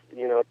mean, just,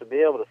 to be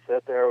able to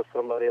sit there with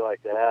somebody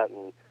like that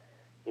and,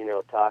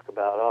 talk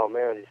about, oh,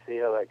 man, did you see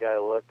how that guy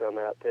looked on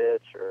that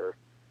pitch? Or,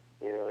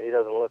 he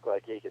doesn't look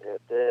like he can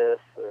hit this.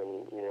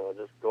 And,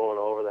 just going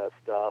over that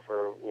stuff.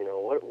 Or,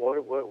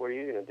 what were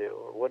you going to do?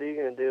 Or what are you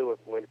going to do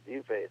when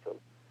you face him?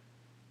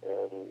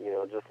 And,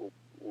 just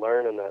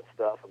learning that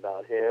stuff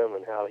about him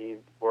and how he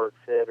works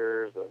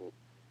hitters and,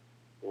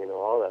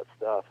 all that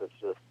stuff. It's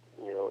just,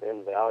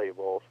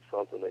 invaluable,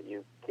 something that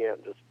you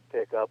can't just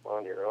pick up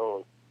on your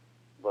own.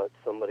 But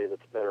somebody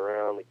that's been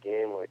around the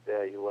game like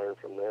that, you learn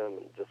from them,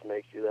 and it just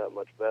makes you that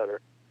much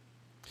better.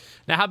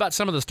 Now, how about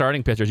some of the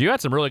starting pitchers? You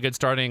had some really good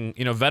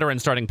veteran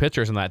starting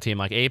pitchers in that team,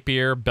 like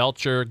Apier,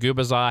 Belcher,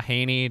 Gubicza,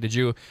 Haney. Did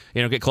you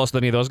get close to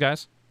any of those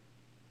guys?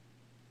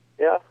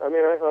 Yeah, I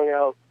mean, I hung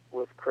out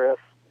with Chris,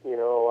 a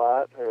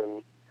lot,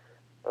 and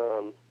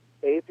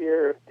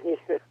Apier,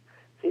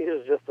 he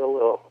was just a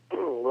little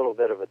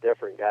bit of a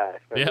different guy.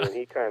 I mean,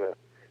 he kind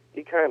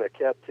of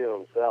kept to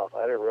himself.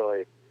 I didn't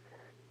really,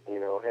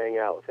 hang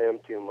out with him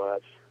too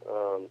much.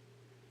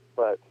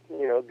 But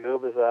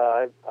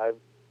Gubicza, I've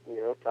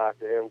talked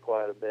to him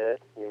quite a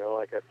bit.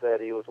 Like I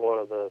said, he was one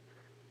of the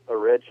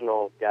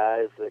original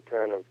guys that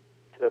kind of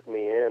took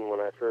me in when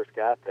I first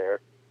got there,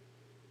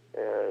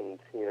 and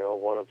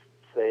one of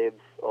Sabe's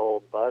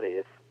old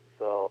buddies.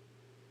 So,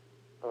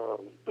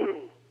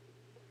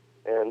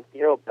 and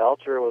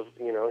Belcher was,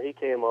 he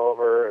came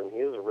over, and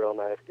he was a real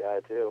nice guy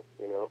too.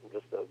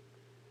 Just a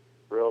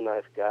real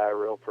nice guy,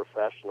 real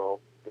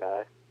professional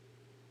guy.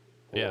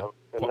 Yeah.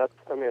 And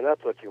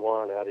that's what you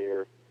want out of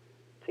your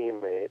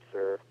teammates,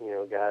 or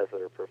guys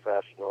that are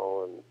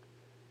professional and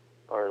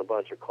aren't a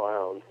bunch of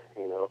clowns.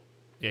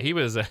 Yeah, he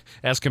was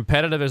as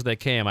competitive as they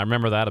came. I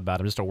remember that about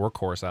him, just a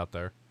workhorse out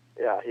there.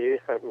 Yeah, he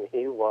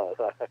was.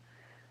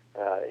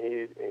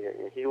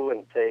 He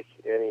wouldn't take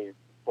any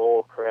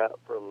bull crap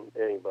from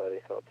anybody,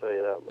 I'll tell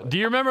you that much. Do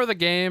you remember the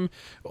game?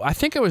 I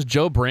think it was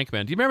Joe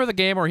Brinkman. Do you remember the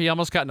game where he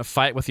almost got in a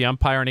fight with the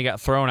umpire and he got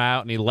thrown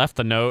out and he left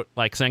the note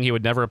like saying he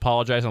would never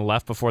apologize and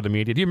left before the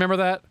media? Do you remember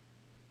that?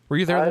 Were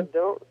you there then?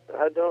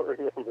 I don't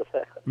remember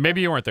that.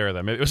 Maybe you weren't there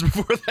then. Maybe it was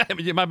before that.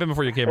 It might have been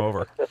before you came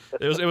over.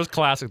 It was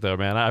classic though,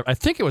 man. I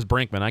think it was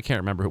Brinkman. I can't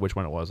remember which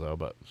one it was though,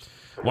 but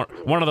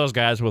one of those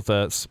guys with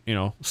a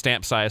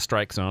stamp size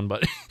strike zone.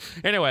 But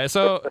anyway,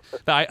 so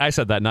I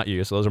said that, not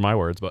you. So those are my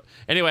words. But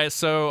anyway,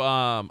 so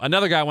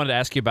another guy I wanted to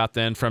ask you about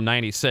then from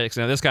 '96.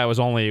 Now this guy was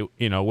only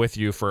with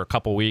you for a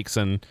couple weeks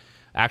and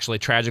actually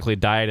tragically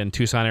died in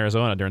Tucson,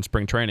 Arizona during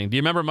spring training. Do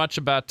you remember much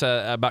about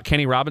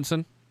Kenny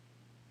Robinson?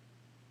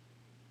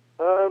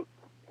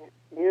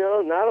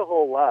 Not a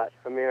whole lot.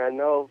 I mean,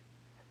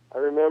 I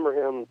remember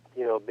him,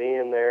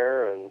 being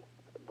there,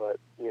 but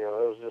it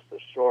was just a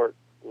short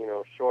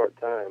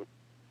time.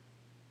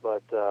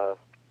 But, I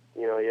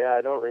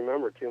don't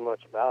remember too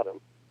much about him.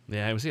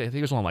 Yeah, I think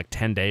it was only like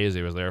 10 days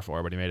he was there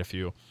for, but he made a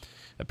few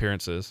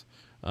appearances.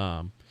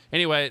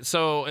 Anyway,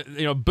 so,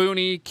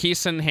 Booney,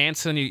 Keeson,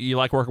 Hansen, you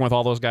like working with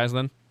all those guys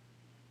then?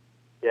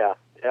 Yeah,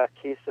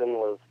 Keeson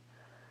was,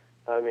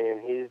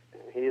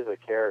 he's a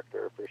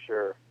character for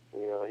sure.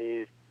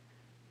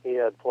 He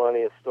had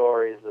plenty of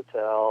stories to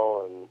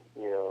tell, and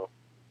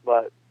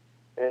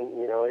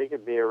he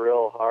could be a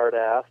real hard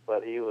ass,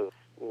 but he was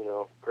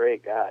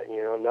great guy.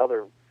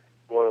 Another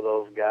one of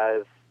those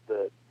guys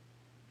that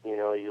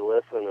you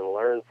listen and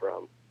learn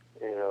from.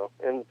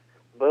 And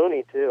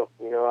Booney too.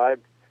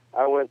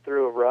 I went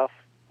through a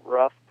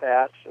rough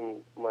patch,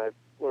 and when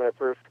I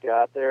first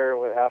got there,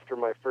 after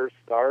my first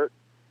start,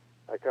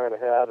 I kind of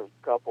had a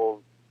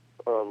couple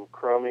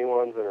crummy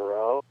ones in a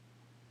row.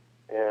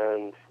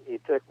 And he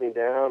took me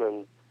down,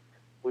 and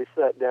we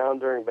sat down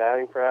during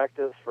batting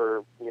practice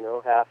for,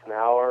 half an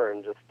hour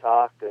and just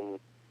talked. And,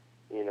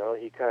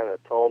 he kind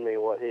of told me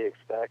what he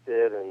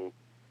expected and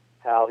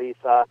how he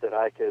thought that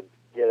I could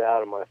get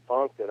out of my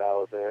funk that I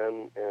was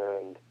in.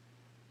 And,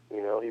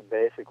 he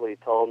basically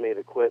told me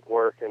to quit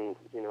working,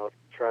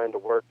 trying to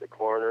work the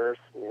corners,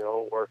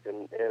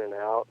 working in and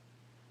out.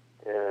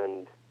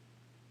 And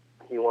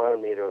he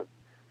wanted me to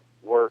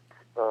work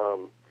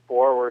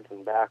forwards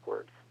and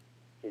backwards.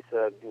 He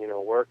said,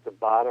 work the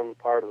bottom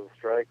part of the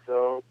strike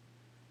zone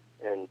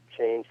and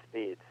change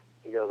speeds.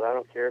 He goes, I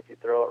don't care if you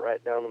throw it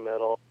right down the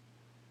middle,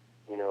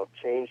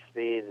 change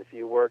speeds. If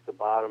you work the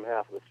bottom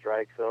half of the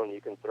strike zone,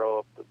 you can throw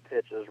up the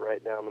pitches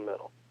right down the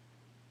middle.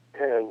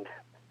 And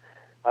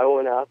I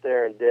went out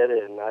there and did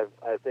it, and I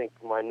think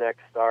my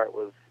next start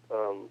was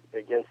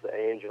against the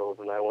Angels,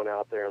 and I went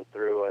out there and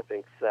threw,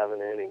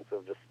 7 innings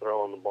of just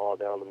throwing the ball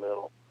down the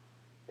middle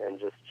and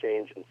just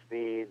changing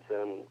speeds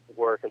and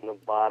working the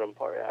bottom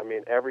part.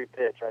 Every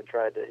pitch I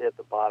tried to hit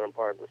the bottom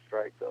part of the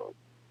strike zone.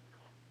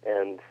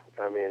 And,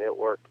 it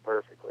worked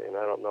perfectly. And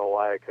I don't know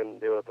why I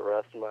couldn't do it the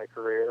rest of my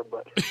career,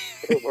 but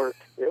it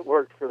worked. It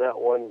worked for that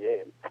one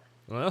game.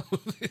 Well,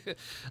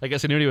 I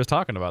guess I knew what he was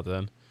talking about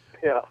then.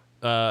 Yeah.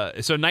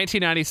 So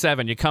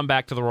 1997, you come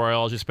back to the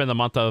Royals. You spend the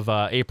month of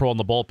April in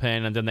the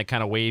bullpen, and then they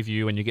kind of waive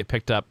you, and you get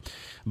picked up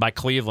by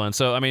Cleveland.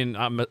 So,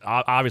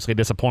 obviously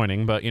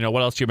disappointing, but,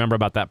 what else do you remember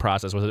about that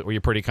process? Were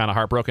you pretty kind of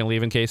heartbroken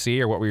leaving KC,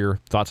 or what were your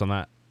thoughts on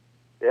that?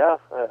 Yeah,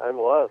 I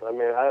was.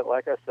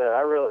 Like I said,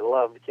 I really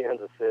loved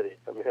Kansas City.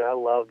 I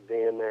loved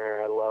being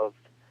there. I loved,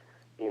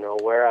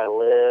 where I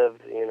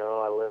lived.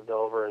 I lived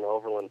over in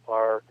Overland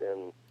Park,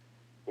 and,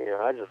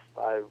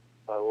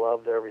 I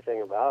loved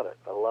everything about it.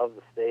 I loved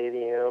the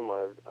stadium.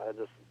 I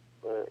just,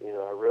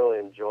 I really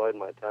enjoyed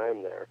my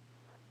time there.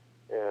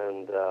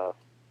 And,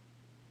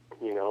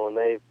 when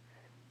they,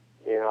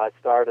 I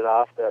started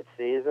off that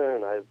season,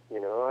 and I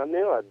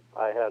knew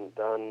I hadn't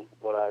done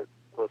what I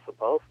was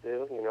supposed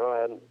to.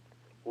 I hadn't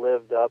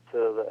lived up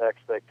to the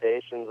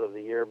expectations of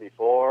the year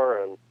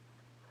before, and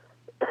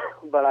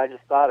but I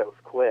just thought it was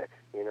quick.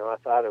 I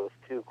thought it was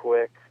too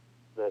quick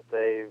that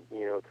they,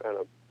 kind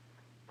of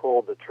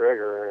pulled the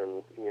trigger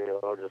and,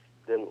 just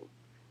didn't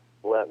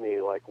let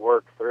me,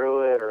 work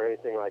through it or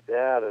anything like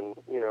that. And,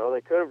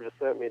 they could have just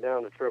sent me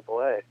down to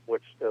AAA,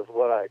 which is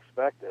what I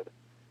expected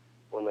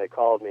when they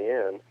called me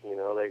in.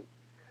 They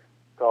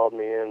called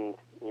me in,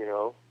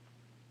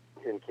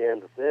 in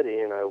Kansas City,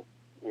 and I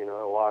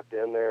walked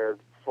in there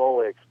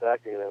fully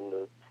expecting them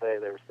to say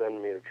they were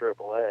sending me to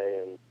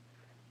AAA, and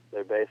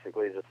they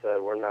basically just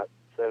said, we're not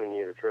sending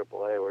you to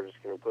AAA, we're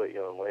just going to put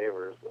you on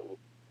waivers, and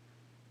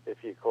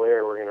if you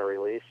clear, we're going to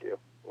release you.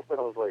 I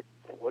was like,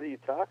 what are you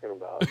talking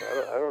about?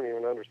 I don't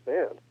even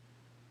understand.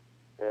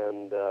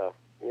 And,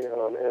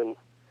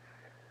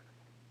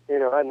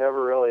 I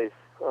never really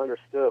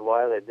understood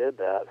why they did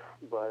that,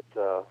 but,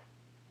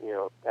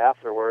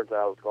 afterwards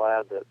I was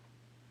glad that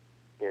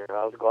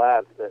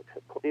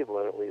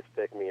Cleveland at least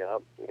picked me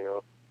up.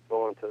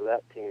 Going to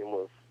that team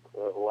was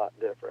a lot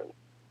different.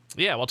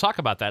 Yeah, well, talk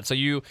about that. So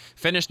you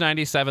finished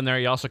 97 there.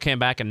 You also came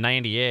back in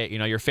 98.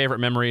 Your favorite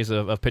memories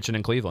of pitching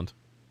in Cleveland?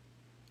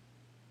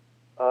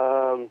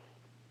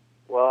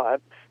 Well,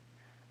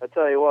 I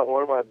tell you what,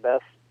 one of my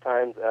best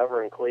times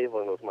ever in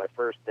Cleveland was my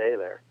first day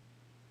there.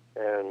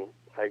 And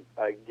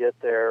I get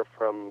there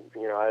from,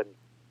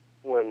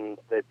 when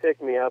they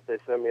picked me up, they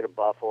sent me to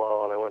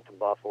Buffalo, and I went to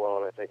Buffalo,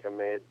 and I think I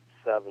made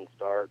 7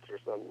 starts or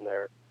something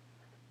there.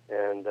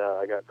 And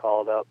I got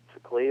called up to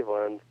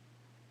Cleveland,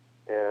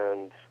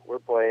 and we're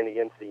playing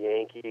against the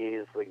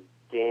Yankees. The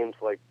game's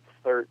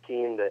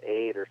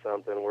 13-8 or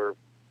something. We're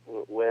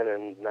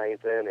winning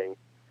 9th inning,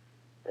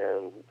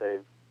 and they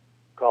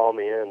call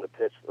me in to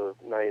pitch the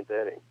 9th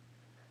inning.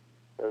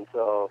 And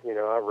so,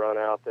 I run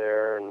out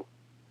there, and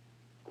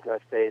I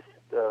faced,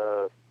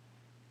 I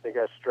think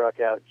I struck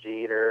out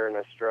Jeter, and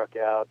I struck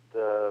out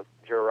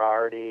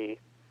Girardi,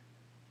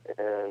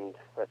 and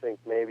I think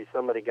maybe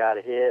somebody got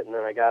a hit, and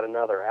then I got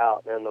another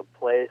out, and the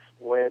place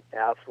went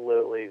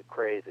absolutely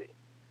crazy.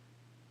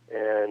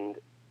 And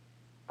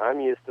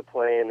I'm used to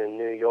playing in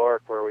New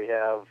York where we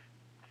have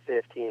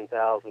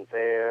 15,000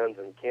 fans,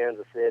 and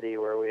Kansas City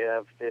where we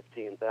have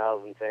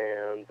 15,000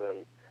 fans,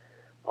 and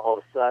all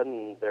of a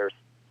sudden there's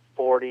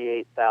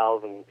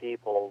 48,000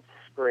 people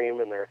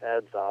screaming their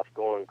heads off,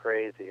 going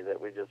crazy that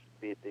we just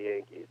beat the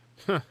Yankees.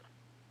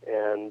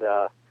 And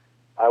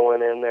I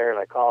went in there and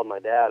I called my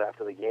dad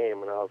after the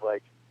game, and I was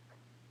like,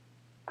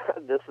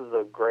 this is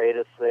the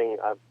greatest thing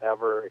I've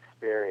ever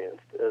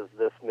experienced, is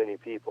this many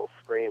people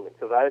screaming.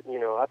 Because I've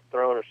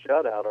thrown a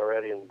shutout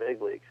already in the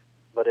big leagues,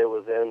 but it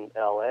was in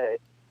L.A.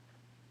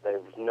 There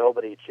was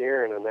nobody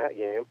cheering in that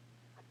game.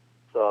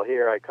 So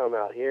here I come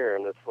out here,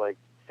 and it's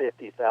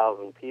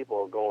 50,000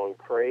 people going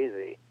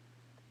crazy.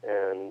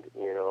 And,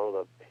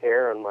 the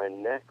hair on my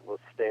neck was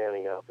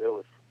standing up. It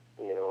was,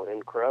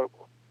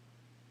 incredible.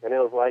 And it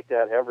was like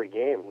that every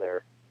game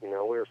there. We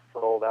were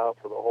sold out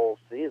for the whole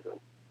season.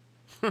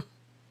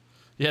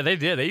 Yeah, they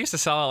did. They used to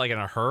sell out in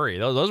a hurry.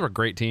 Those were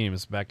great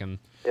teams back in...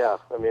 Yeah,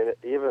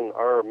 even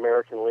our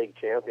American League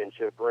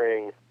Championship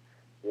ring,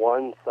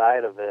 one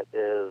side of it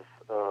is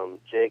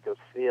Jacobs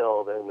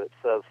Field, and it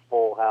says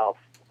Full House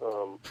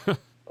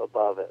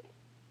above it.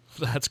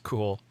 That's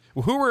cool.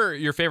 Who were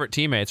your favorite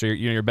teammates or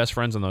your best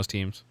friends on those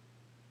teams?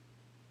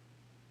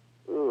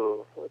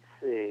 Ooh, let's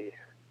see.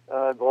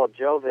 Well,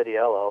 Joe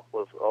Vitiello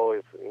was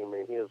always, he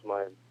was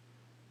my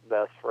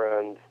best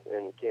friend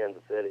in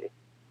Kansas City.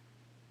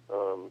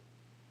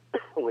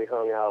 We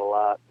hung out a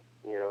lot,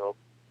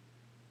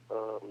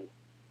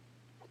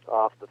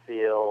 off the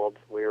field.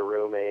 We were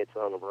roommates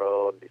on the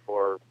road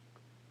before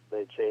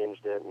they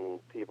changed it, and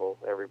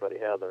everybody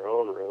had their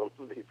own room.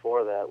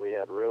 Before that, we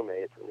had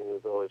roommates, and he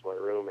was always my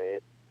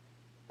roommate.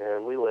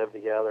 And we lived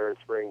together in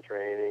spring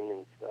training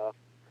and stuff.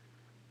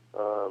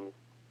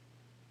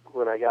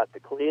 When I got to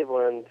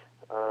Cleveland,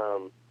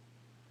 I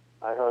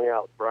hung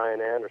out with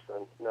Brian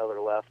Anderson,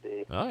 another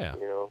lefty. Oh, yeah.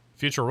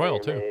 Future Royal,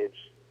 too.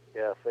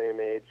 Same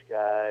age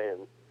guy,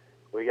 and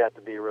we got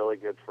to be really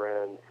good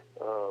friends.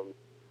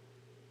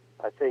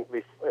 I think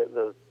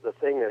the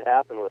thing that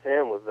happened with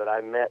him was that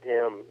I met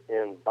him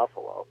in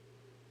Buffalo.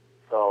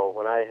 So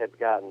when I had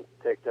gotten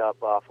picked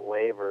up off of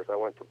waivers, I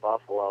went to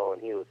Buffalo,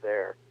 and he was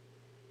there.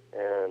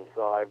 And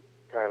so I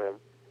kind of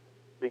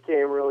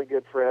became really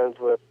good friends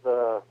with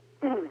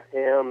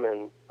him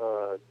and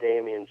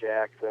Damian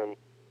Jackson.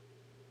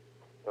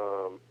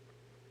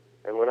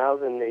 And when I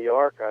was in New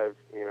York,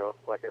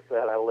 like I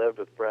said, I lived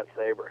with Brett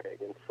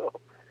Saberhagen, so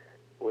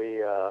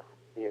we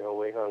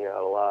hung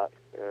out a lot,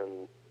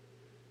 and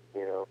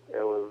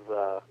it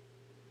was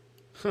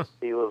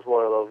he was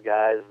one of those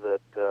guys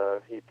that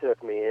he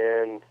took me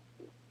in,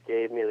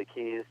 gave me the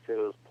keys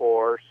to his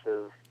Porsche,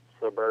 his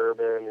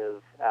Suburban,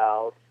 his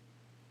house,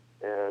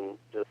 and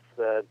just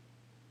said,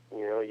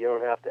 you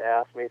don't have to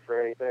ask me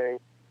for anything.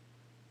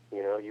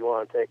 You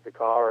want to take the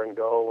car and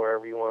go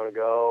wherever you want to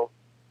go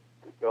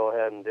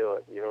ahead and do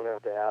it. You don't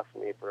have to ask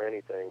me for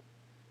anything.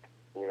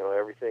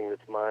 Everything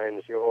that's mine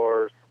is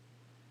yours.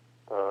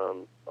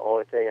 The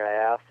only thing I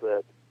ask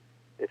that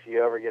if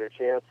you ever get a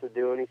chance to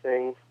do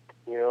anything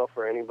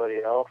for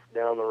anybody else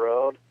down the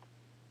road,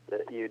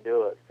 that you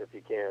do it if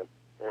you can.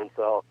 And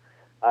so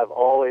I've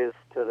always,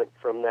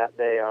 from that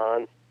day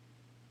on,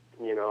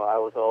 I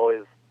was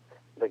always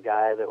the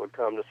guy that would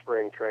come to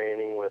spring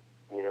training with,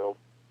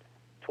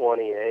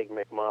 20 egg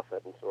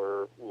McMuffins,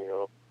 or,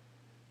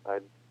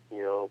 I'd,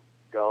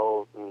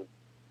 go and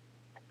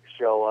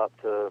show up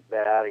to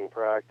batting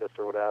practice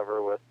or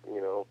whatever with,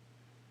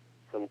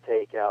 some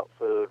takeout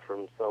food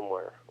from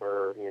somewhere,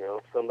 or,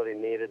 somebody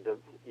needed to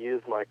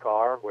use my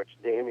car, which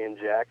Damian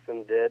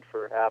Jackson did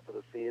for half of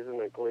the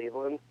season in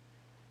Cleveland.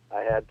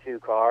 I had 2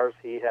 cars.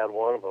 He had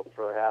one of them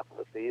for half of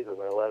the season.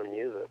 I let him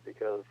use it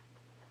because,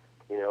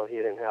 he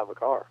didn't have a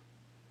car.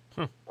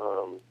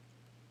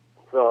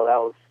 So that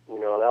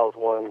was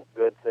one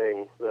good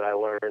thing that I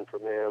learned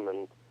from him,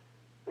 and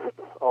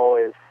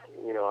always,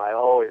 I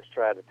always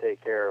tried to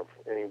take care of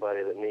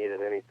anybody that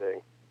needed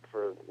anything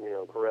for,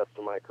 the rest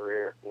of my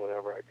career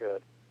whenever I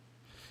could.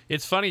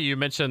 It's funny you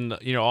mentioned,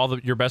 all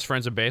your best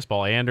friends in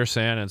baseball,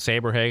 Anderson and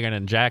Saberhagen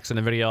and Jackson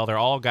and Vidal. They're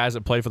all guys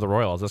that played for the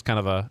Royals. That's kind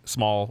of a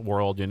small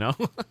world,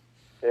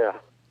 Yeah.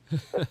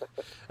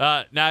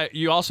 Now,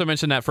 you also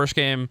mentioned that first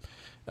game,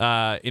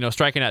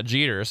 striking out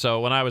Jeter. So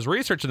when I was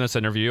researching this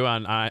interview,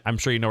 and I'm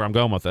sure you know where I'm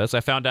going with this, I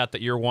found out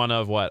that you're one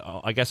of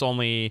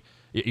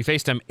you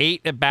faced him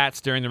 8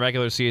 at-bats during the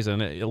regular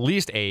season, at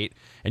least 8,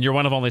 and you're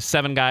one of only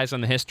 7 guys in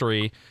the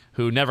history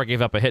who never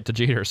gave up a hit to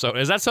Jeter. So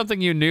is that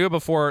something you knew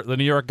before the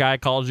New York guy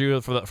called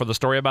you for the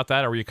story about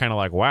that, or were you kind of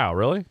like, wow,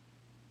 really?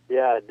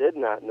 Yeah, I did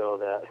not know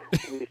that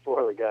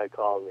before the guy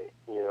called me.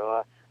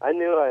 I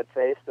knew I had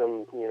faced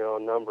him, a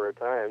number of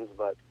times,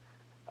 but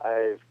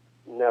I've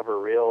never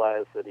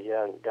realized that he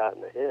hadn't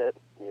gotten a hit,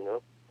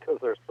 because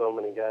there's so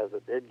many guys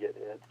that did get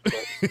hits.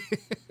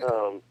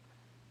 But,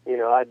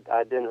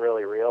 I didn't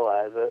really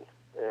realize it,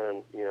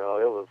 and,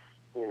 it was,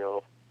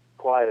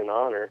 quite an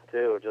honor,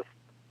 too, just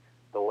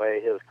the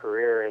way his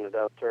career ended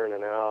up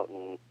turning out,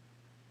 and,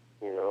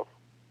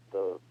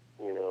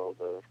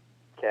 the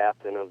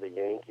captain of the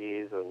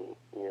Yankees, and,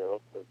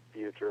 the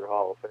future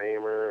Hall of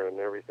Famer and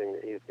everything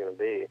that he's going to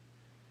be.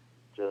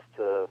 Just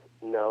to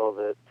know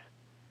that,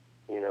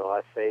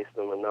 I faced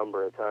him a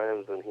number of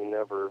times and he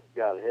never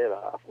got a hit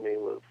off me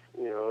was,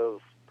 it was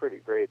a pretty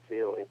great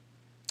feeling.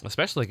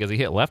 Especially because he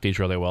hit lefties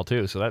really well,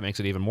 too, so that makes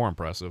it even more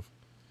impressive.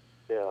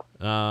 Yeah.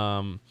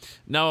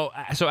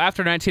 So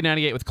after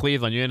 1998 with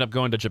Cleveland, you end up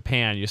going to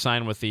Japan. You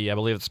signed with I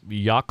believe it's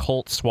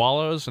Yakult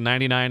Swallows in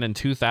 99 and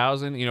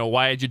 2000.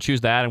 Why did you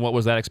choose that, and what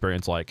was that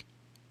experience like?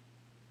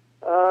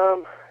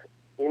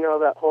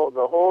 The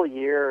whole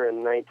year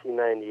in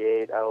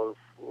 1998,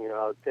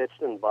 I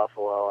pitched in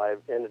Buffalo. I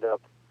ended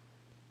up,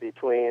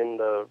 between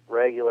the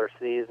regular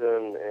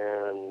season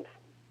and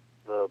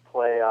the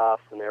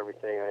playoffs and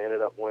everything, I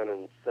ended up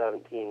winning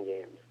 17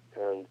 games.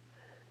 And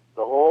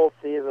the whole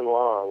season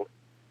long,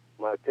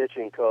 my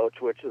pitching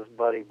coach, which is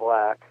Buddy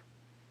Black,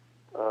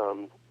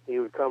 he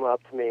would come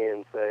up to me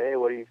and say, "Hey,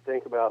 what do you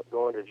think about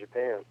going to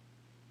Japan?"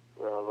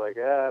 And I was like,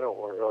 I don't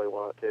really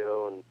want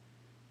to. And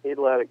he'd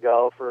let it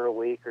go for a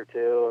week or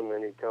two, and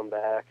then he'd come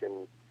back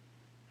and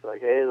it's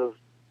like, "Hey, those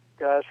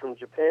guys from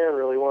Japan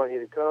really want you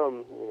to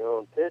come,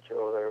 and pitch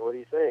over there. What do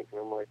you think?"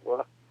 And I'm like,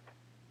 "Well,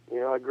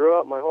 I grew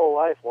up my whole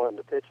life wanting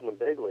to pitch in the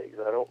big leagues.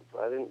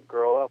 I didn't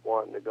grow up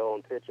wanting to go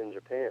and pitch in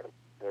Japan.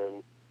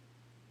 And,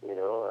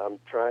 I'm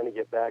trying to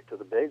get back to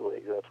the big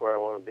leagues. That's where I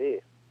want to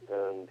be."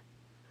 And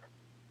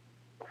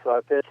so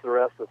I pitched the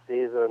rest of the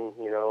season,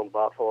 in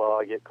Buffalo.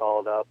 I get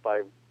called up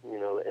by,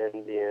 the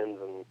Indians,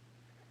 and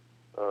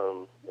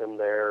am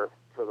there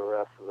for the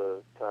rest of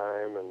the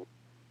time. And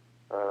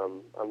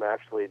I'm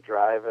actually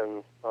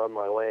driving on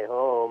my way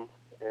home,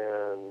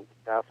 and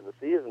after the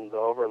season's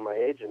over, and my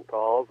agent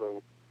calls,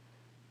 and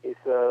he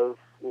says,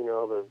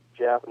 the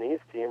Japanese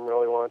team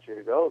really wants you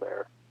to go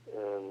there,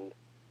 and,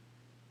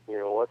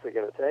 what's it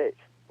going to take?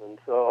 And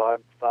so I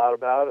thought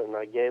about it, and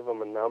I gave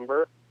him a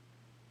number,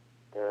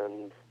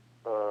 and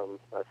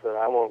I said,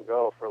 I won't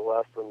go for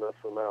less than this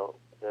amount.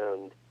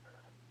 And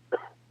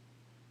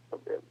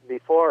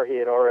before, he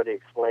had already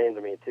explained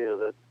to me, too,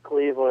 that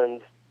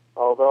Cleveland,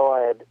 although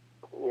I had,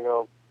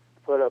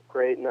 put up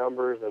great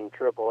numbers in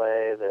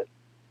AAA, that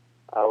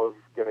I was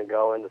going to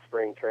go into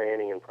spring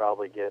training and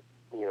probably get,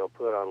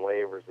 put on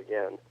waivers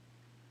again,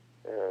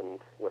 and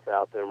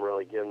without them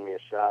really giving me a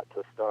shot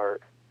to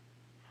start.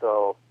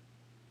 So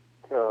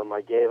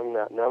I gave him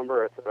that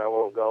number. I said, I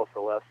won't go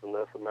for less than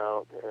this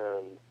amount,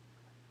 and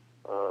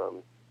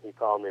he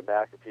called me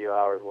back a few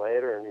hours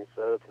later, and he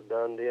said it's a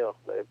done deal.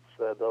 They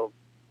said they'll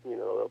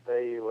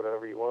pay you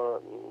whatever you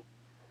want. And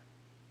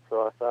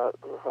so I thought,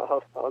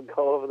 I'll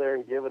go over there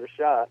and give it a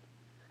shot.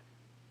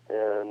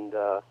 And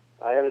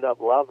I ended up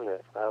loving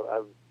it.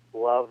 I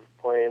loved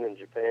playing in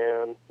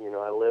Japan.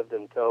 I lived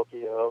in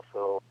Tokyo,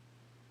 so,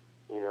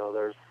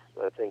 there's,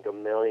 I think,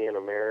 1 million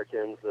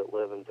Americans that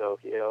live in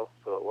Tokyo,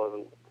 so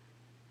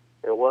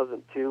it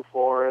wasn't too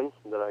foreign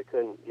that I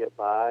couldn't get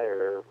by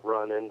or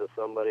run into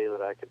somebody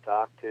that I could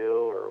talk to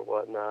or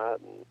whatnot.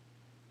 And,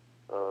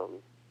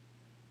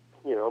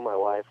 my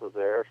wife was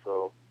there,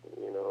 so,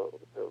 it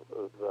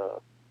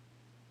was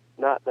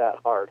not not that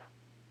hard.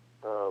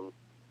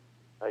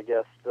 I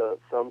guess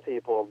some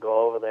people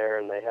go over there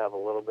and they have a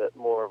little bit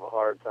more of a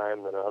hard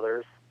time than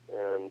others.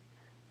 And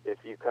if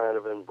you kind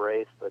of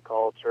embrace the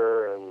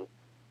culture and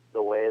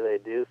the way they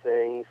do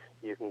things,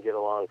 you can get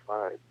along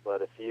fine.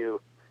 But if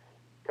you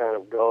kind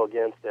of go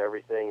against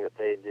everything that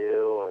they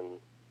do and,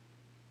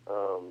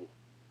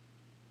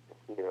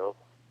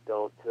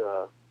 don't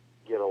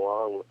get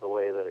along with the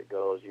way that it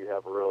goes, you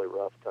have a really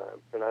rough time.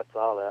 And I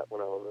saw that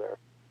when I was there.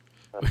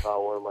 I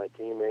saw one of my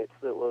teammates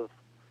that was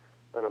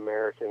an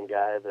American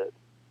guy that,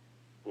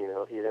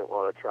 he didn't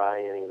want to try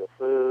any of the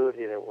food.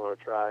 He didn't want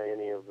to try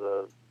any of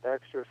the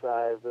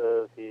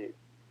exercises. He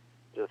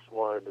just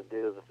wanted to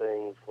do the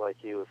things like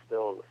he was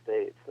still in the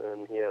States,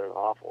 and he had an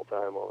awful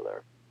time over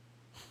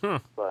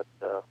there. But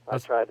I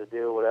tried to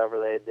do whatever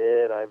they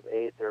did. I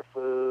ate their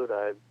food.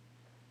 I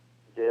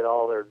did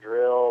all their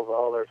drills,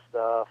 all their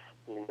stuff,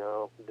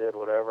 did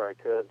whatever I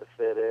could to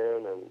fit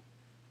in. And,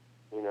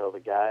 the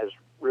guys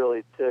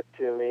really took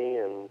to me,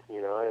 and,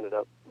 I ended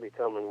up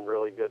becoming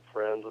really good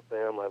friends with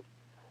them. I've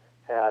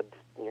had,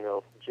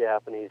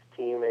 Japanese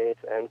teammates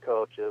and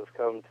coaches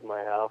come to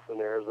my house in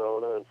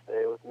Arizona and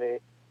stay with me.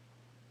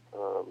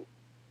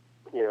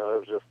 It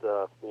was just,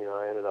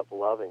 I ended up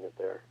loving it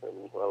there,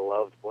 and I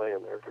loved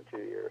playing there for 2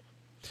 years.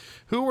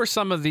 Who were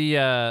some of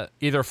the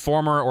either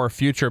former or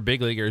future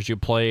big leaguers you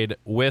played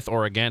with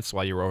or against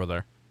while you were over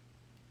there?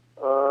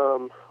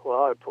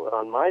 Well,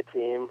 on my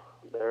team,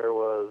 there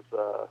was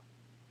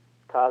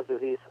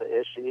Kazuhisa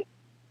Ishii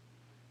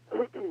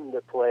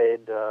that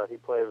played. He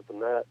played with the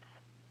Mets,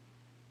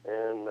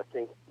 and I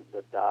think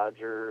the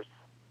Dodgers,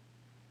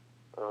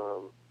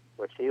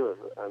 which he was,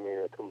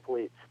 a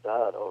complete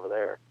stud over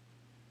there.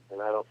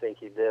 And I don't think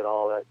he did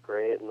all that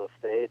great in the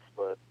States,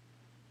 but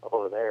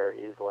over there,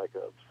 he's like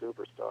a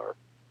superstar.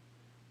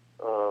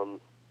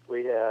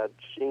 We had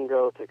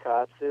Shingo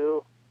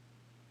Takatsu,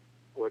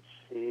 which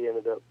he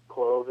ended up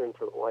closing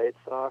for the White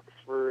Sox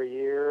for a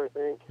year, I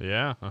think.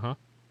 Yeah,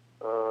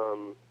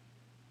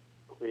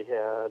 We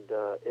had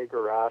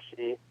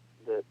Igarashi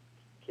that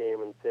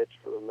came and pitched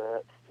for the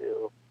Mets,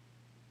 too.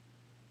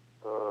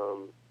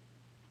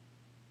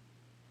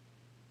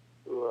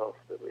 Who else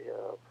did we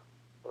have?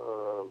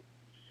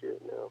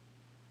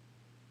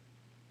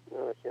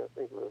 No, I can't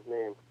think of his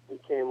name. He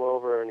came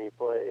over and he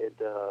played,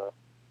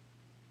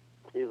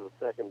 he was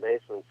the second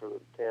baseman for the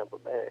Tampa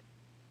Bay.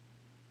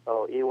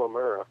 Oh,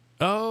 Iwamura.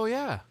 Oh,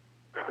 yeah.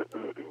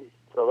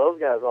 So those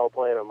guys all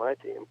played on my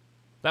team.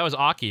 That was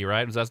Aki,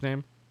 right? Was that his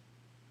name?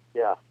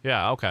 Yeah.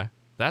 Yeah, okay.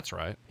 That's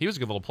right. He was a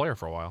good little player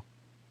for a while.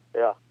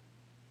 Yeah.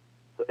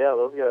 So, yeah,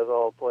 those guys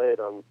all played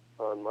on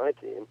my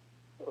team.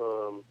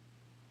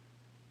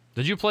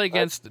 Did you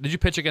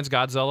pitch against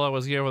Godzilla?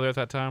 Was he over there at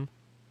that time?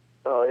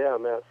 Oh, yeah,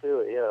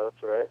 Matsui. Yeah,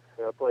 that's right.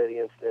 I played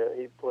against him.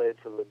 He played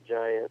for the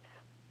Giants.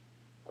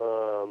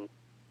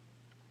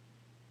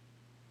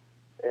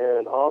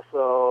 And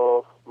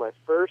also, my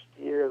first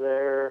year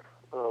there,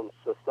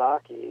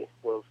 Sasaki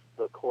was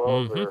the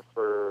closer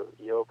for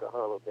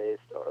Yokohama Bay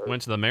Stars.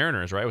 Went to the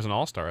Mariners, right? It was an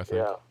all-star, I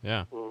think.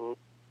 Yeah. Mm-hmm.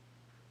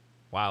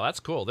 Wow, that's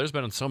cool. There's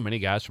been so many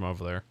guys from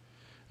over there.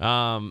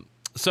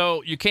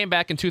 So you came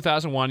back in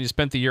 2001. You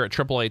spent the year at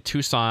AAA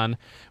Tucson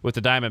with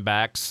the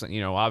Diamondbacks.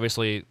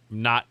 Obviously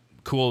not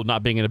cool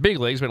not being in the big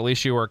leagues, but at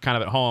least you were kind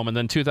of at home. And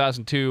then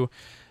 2002,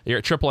 you're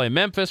at AAA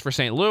Memphis for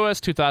St.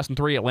 Louis.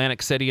 2003,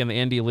 Atlantic City in the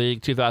Indy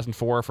League.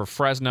 2004 for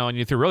Fresno, and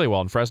you threw really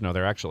well in Fresno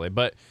there, actually.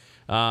 But,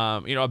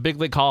 a big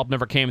league call-up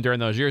never came during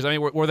those years.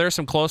 Were there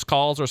some close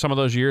calls or some of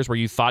those years where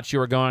you thought you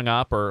were going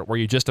up, or were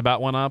you just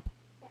about one up?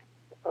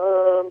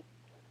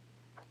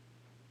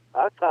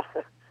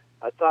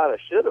 I thought I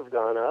should have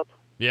gone up.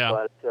 Yeah,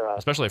 but,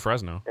 especially at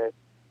Fresno.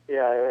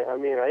 Yeah,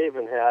 I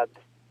even had,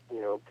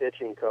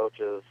 pitching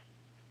coaches,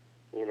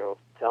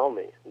 tell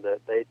me that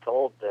they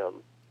told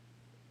them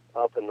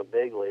up in the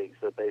big leagues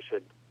that they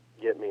should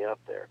get me up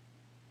there.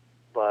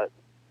 But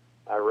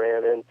I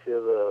ran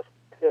into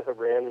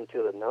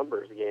the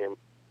numbers game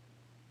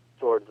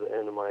towards the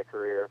end of my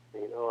career.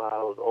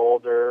 I was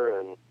older,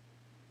 and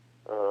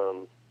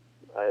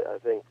I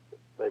think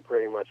they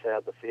pretty much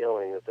had the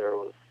feeling that there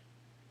was,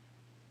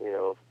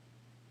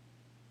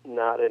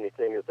 not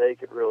anything that they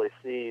could really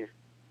see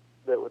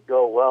that would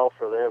go well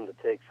for them to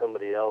take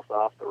somebody else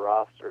off the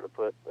roster to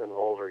put an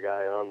older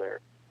guy on there.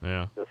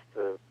 Yeah. Just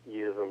to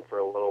use him for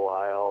a little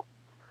while.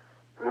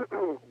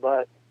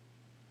 But,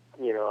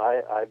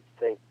 I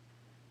think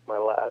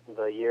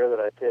the year that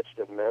I pitched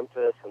in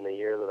Memphis and the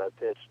year that I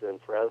pitched in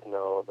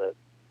Fresno, that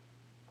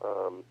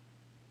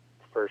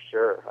for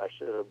sure I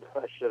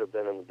should have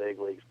been in the big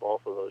leagues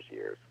both of those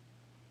years,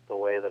 the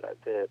way that I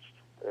pitched.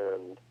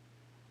 And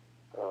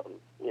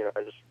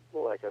I just,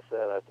 like I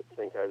said, I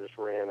think I just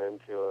ran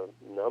into a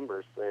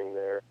numbers thing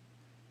there.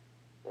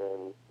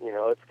 And,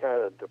 it's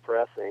kind of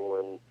depressing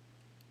when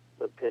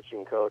the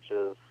pitching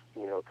coaches,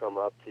 come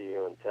up to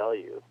you and tell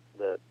you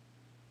that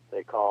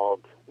they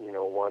called,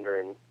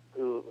 wondering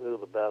who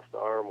the best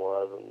arm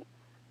was, and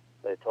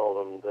they told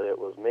them that it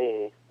was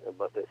me,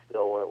 but they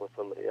still went with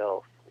somebody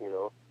else,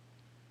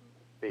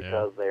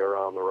 because they were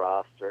on the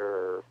roster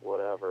or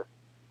whatever.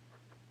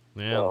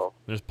 Yeah, So,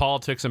 there's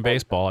politics in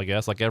baseball, I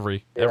guess, like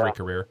every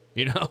career,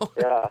 you know?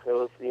 Yeah, it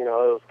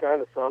was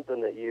kind of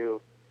something that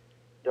you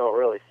don't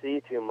really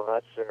see too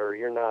much, or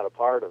you're not a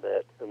part of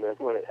it. And then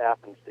when it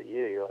happens to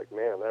you, you're like,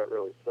 man, that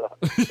really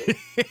sucks.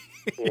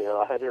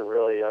 I didn't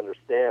really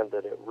understand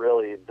that it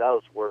really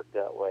does work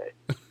that way.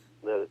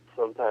 That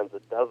sometimes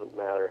it doesn't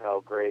matter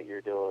how great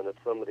you're doing. If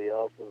somebody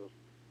else is,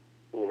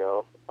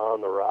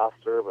 on the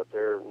roster, but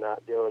they're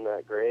not doing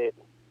that great,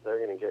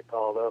 they're going to get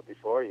called up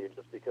before you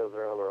just because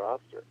they're on the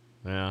roster.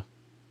 Yeah,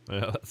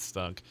 that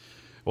stunk.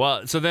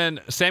 Well, so then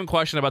same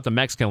question about the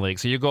Mexican League.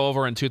 So you go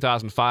over in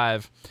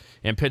 2005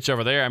 and pitch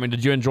over there. I mean,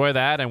 did you enjoy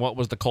that? And what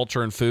was the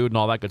culture and food and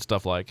all that good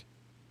stuff like?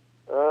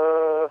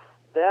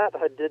 That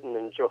I didn't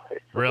enjoy so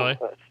Really?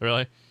 much.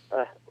 Really?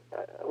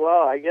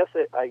 Well, I guess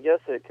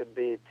it could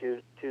be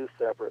two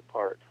separate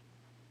parts.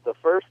 The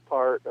first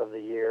part of the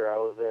year I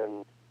was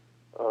in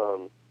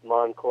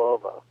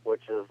Monclova,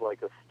 which is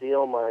like a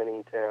steel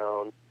mining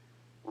town,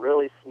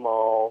 really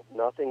small,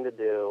 nothing to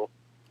do.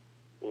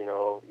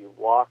 You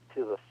walk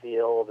to the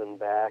field and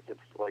back. It's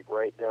like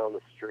right down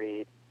the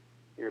street.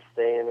 You're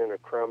staying in a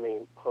crummy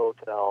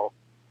hotel,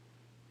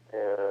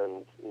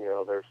 and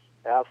there's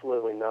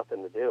absolutely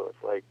nothing to do.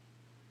 It's like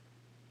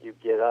you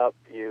get up,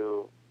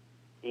 you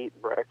eat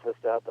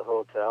breakfast at the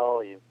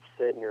hotel, you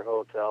sit in your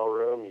hotel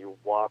room, you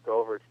walk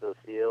over to the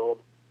field.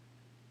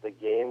 The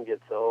game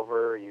gets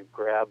over, you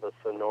grab a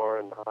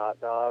Sonoran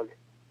hot dog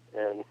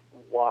and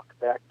walk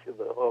back to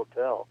the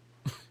hotel.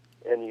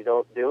 And you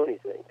don't do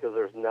anything because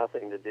there's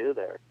nothing to do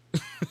there.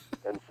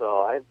 And so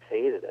I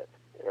hated it.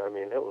 I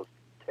mean, it was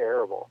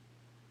terrible.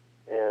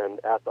 And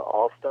at the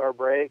All-Star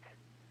break,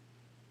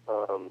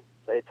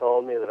 they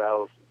told me that I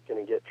was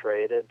going to get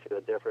traded to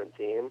a different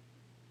team.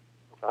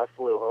 I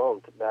flew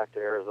home back to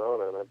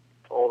Arizona, and I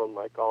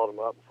called them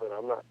up and said,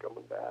 I'm not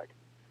coming back.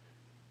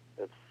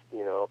 It's,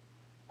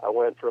 I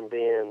went from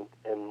being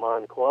in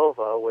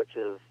Monclova, which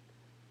is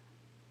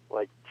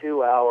like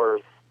 2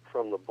 hours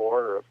from the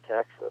border of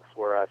Texas,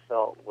 where I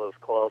felt was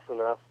close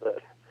enough that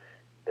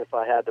if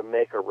I had to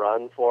make a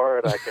run for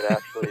it, I could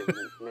actually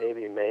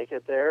maybe make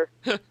it there.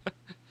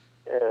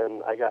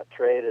 And I got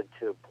traded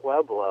to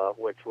Puebla,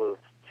 which was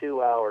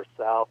 2 hours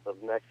south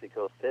of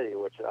Mexico City,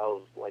 which I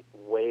was like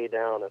way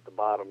down at the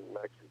bottom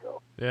of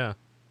Mexico. Yeah.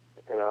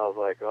 And I was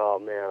like, oh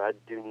man, I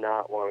do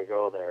not want to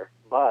go there.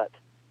 But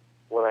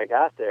when I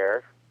got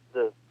there,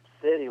 the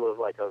city was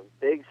like a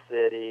big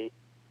city,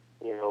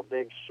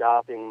 big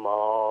shopping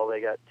mall.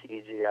 They got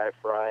TGI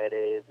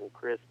Fridays and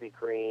Krispy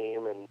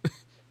Kreme and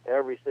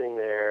everything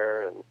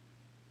there. And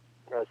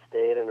I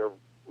stayed in a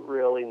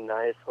really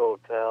nice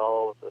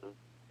hotel with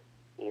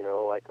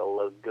like a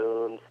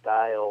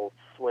lagoon-style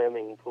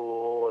swimming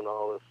pool and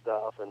all this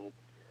stuff. And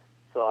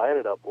so I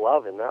ended up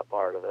loving that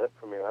part of it.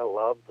 I mean, I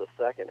loved the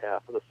second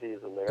half of the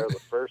season there. The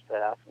first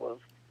half was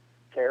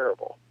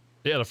terrible.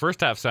 Yeah, the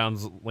first half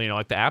sounds,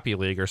 like the Appy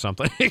League or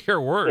something, or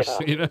worse,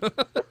 Yeah.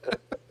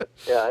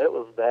 Yeah, it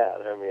was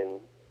bad. I mean,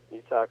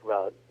 you talk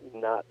about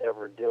not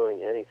ever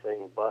doing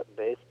anything but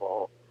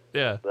baseball.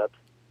 Yeah. That's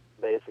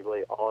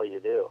basically all you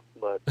do.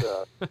 But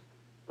the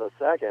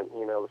second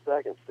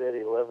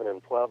city, living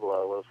in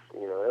Puebla was, it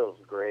was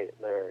great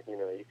there.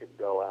 You could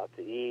go out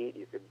to eat.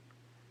 You could,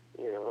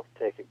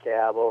 take a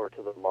cab over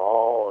to the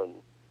mall and,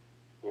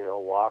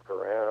 walk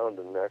around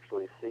and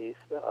actually see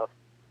stuff.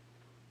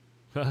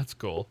 That's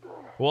cool.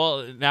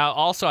 Well, now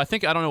also, I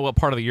don't know what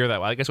part of the year that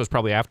was. I guess it was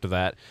probably after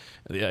that.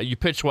 You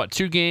pitched,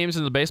 2 games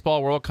in the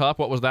Baseball World Cup?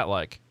 What was that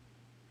like?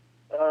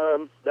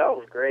 That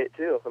was great,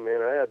 too. I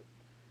mean, I had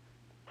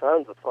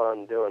tons of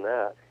fun doing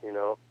that.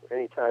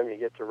 Anytime you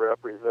get to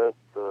represent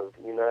the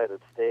United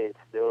States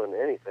doing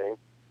anything,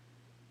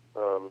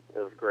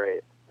 is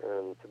great.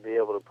 And to be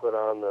able to put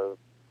on the,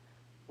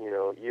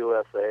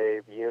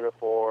 USA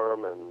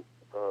uniform and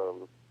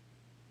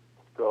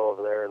go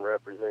over there and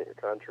represent your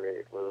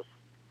country was,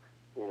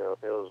 it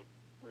was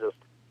just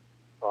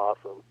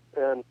awesome.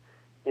 And,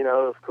 it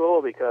was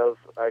cool because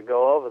I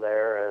go over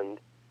there and,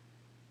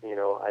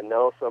 I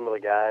know some of the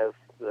guys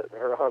that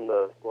are on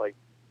the,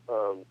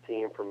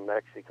 team from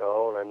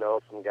Mexico, and I know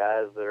some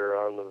guys that are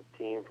on the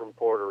team from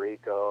Puerto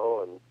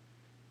Rico, and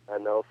I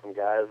know some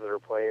guys that are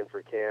playing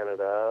for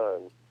Canada,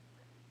 and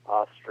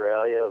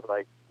Australia is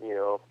like,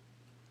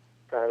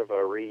 kind of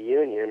a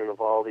reunion of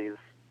all these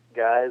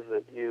guys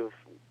that you've,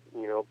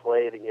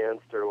 played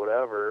against or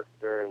whatever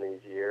during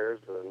these years.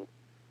 And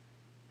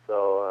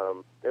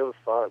so it was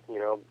fun,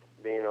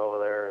 being over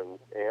there in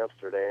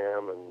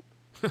Amsterdam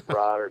and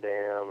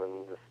Rotterdam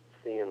and just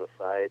seeing the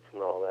sights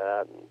and all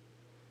that. And,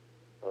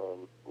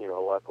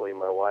 luckily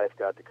my wife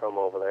got to come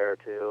over there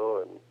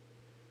too. And,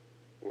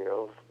 it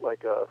was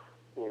like a,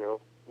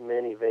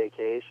 mini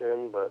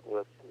vacation, but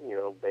with,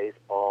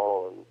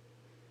 baseball and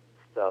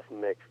stuff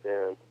mixed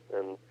in.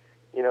 And,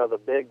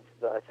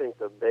 I think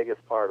the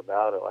biggest part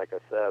about it, like I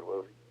said,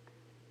 was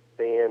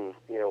being,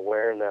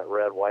 wearing that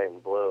red, white,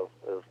 and blue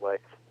is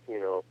like,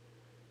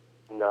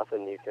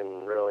 nothing you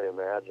can really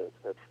imagine.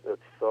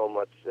 It's so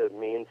much, it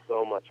means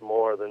so much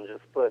more than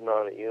just putting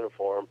on a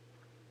uniform.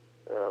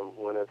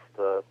 When it's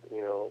the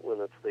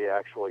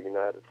actual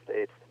United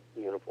States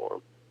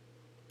uniform.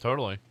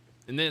 Totally.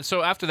 And then,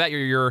 so after that,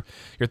 you're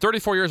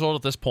 34 years old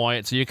at this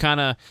point. So you kind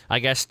of, I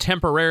guess,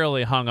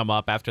 temporarily hung them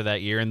up after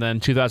that year. And then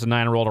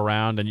 2009 rolled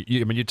around, and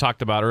you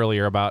talked about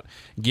earlier about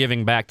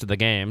giving back to the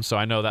game. So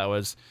I know that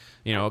was,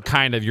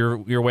 kind of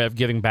your way of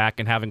giving back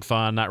and having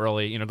fun. Not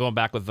really, going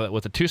back with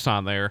the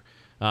Tucson there.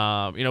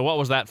 What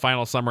was that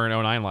final summer in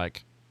 2009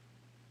 like?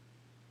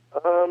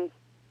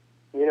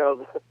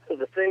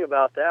 The thing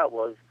about that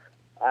was,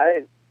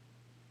 I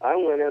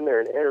went in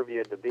there and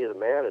interviewed to be the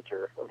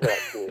manager of that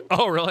team.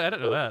 Oh, really? I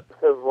didn't know that.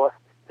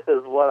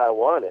 Is what I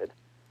wanted.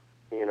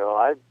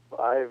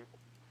 I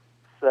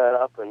set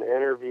up an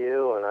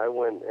interview, and I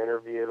went and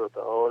interviewed with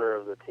the owner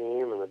of the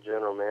team and the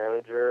general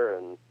manager,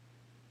 and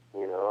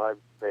I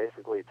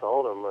basically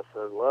told him, I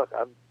said, look,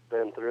 I've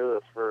been through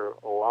this for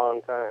a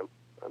long time.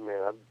 I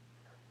mean, I've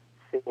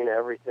seen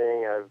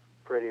everything. I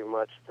pretty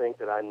much think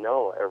that I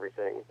know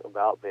everything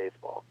about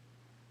baseball.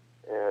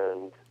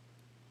 And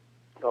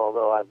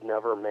although I've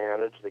never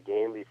managed the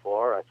game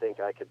before, I think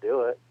I could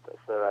do it. I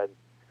said,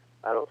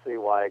 I don't see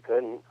why I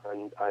couldn't.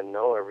 I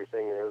know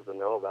everything there is to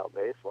know about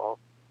baseball.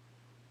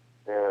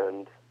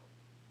 And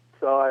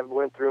so I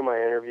went through my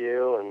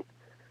interview and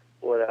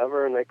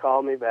whatever, and they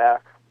called me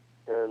back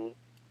and,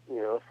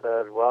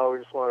 said, well, we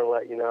just want to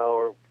let you know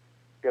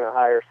we're going to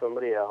hire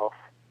somebody else.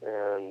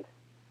 And,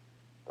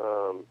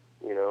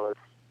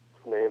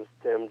 his name's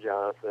Tim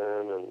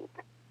Johnson and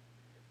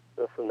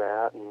this and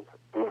that. And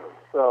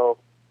so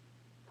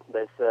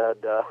they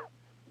said,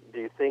 do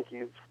you think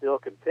you still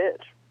could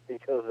pitch?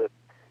 Because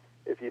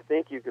if you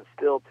think you could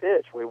still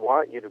pitch, we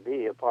want you to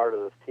be a part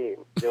of this team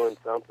doing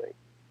something.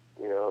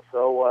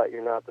 So what?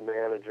 You're not the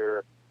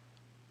manager,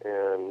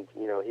 and,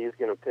 he's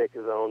going to pick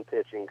his own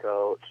pitching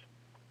coach.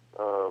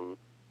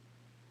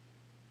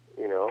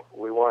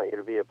 We want you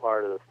to be a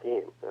part of this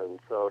team. And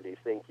so do you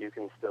think you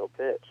can still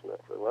pitch? And I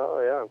said,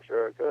 well, yeah, I'm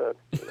sure I could.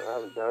 I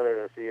haven't done it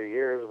in a few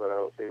years, but I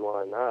don't see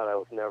why not. I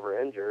was never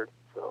injured.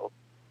 So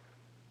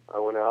I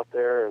went out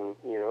there and,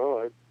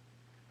 I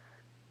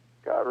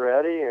got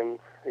ready and,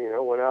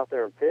 went out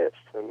there and pitched.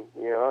 And,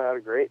 I had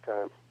a great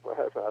time.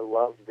 I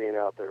loved being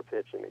out there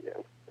pitching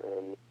again.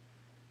 And,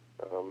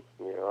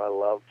 I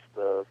loved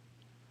the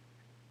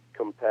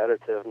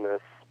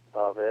competitiveness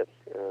of it.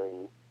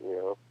 And,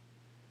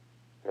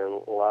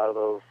 and a lot of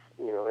those,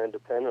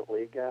 independent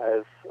league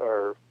guys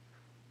are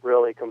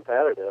really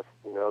competitive.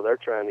 They're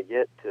trying to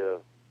get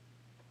to,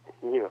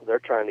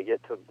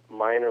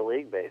 minor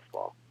league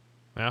baseball.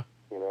 Yeah.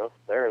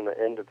 They're in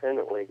the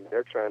independent league.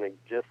 They're trying to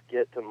just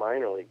get to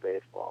minor league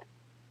baseball.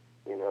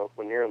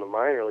 When you're in the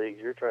minor leagues,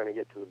 you're trying to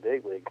get to the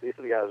big leagues. These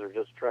guys are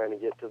just trying to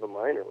get to the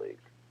minor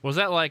leagues. Was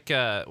that like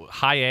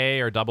high A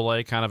or double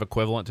A kind of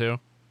equivalent to?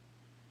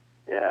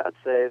 Yeah, I'd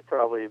say it's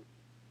probably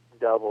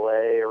double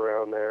A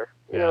around there.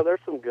 There's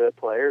some good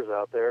players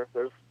out there.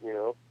 There's,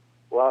 a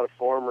lot of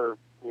former,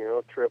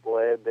 triple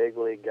A big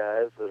league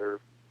guys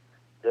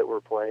that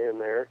were playing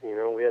there.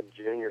 We had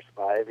Junior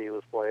Spivey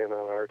was playing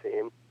on our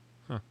team.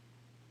 Huh.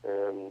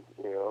 And,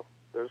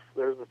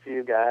 there's a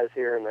few guys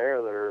here and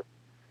there that are,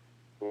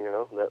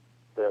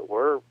 that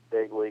were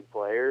big league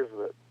players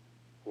that,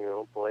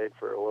 played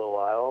for a little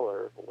while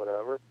or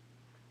whatever.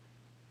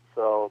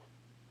 So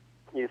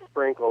you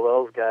sprinkle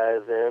those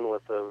guys in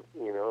with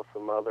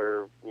some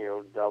other,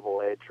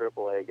 double A,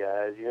 triple A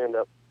guys, you end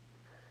up,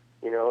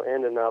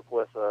 ending up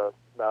with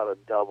about a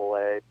double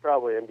A,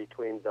 probably in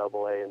between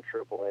double A and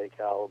triple A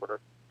caliber.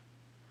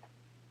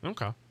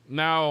 Okay.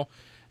 Now,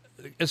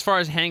 as far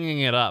as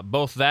hanging it up,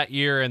 both that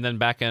year and then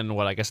back in, the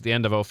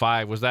end of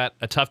 2005, was that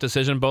a tough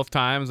decision both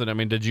times?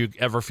 And, did you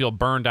ever feel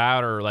burned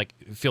out or,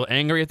 feel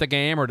angry at the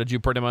game, or did you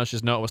pretty much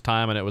just know it was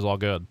time and it was all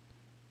good?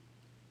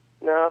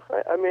 No,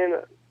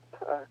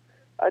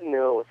 I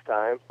knew it was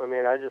time.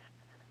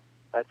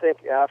 I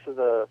think after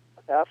the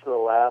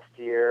last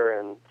year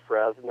in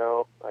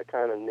Fresno, I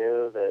kind of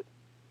knew that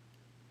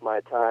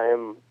my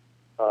time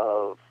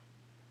of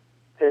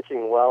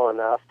pitching well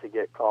enough to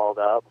get called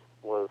up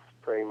was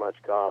pretty much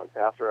gone.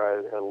 After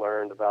I had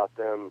learned about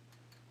them,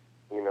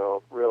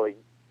 really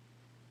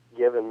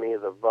giving me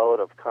the vote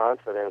of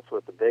confidence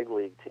with the big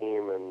league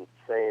team and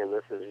saying,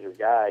 this is your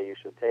guy, you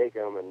should take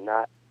him, and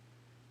not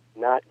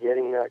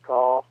getting that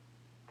call,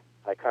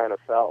 I kind of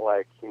felt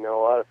like, you know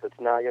what, if it's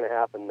not going to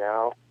happen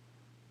now,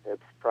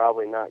 it's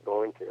probably not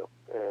going to.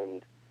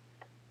 And,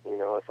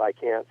 if I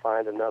can't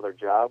find another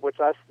job, which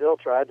I still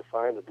tried to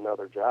find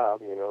another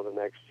job, the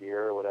next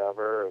year or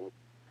whatever, and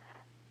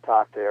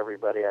talked to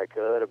everybody I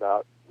could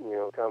about,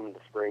 coming to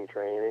spring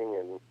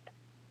training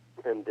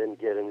and didn't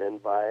get an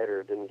invite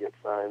or didn't get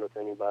signed with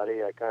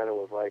anybody. I kind of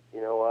was like,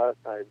 you know what,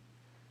 I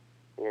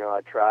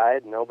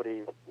tried.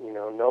 Nobody's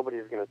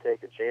going to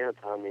take a chance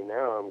on me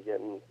now. I'm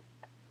getting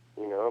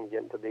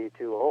to be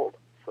too old.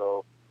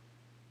 So,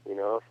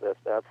 if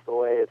that's the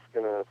way it's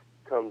going to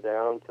come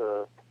down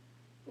to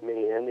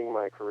me ending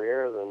my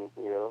career, then,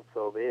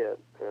 so be it.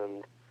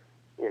 And,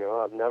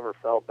 I've never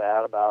felt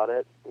bad about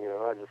it.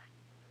 I just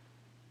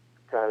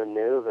kind of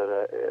knew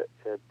that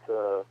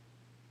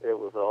it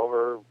was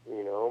over.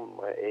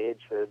 My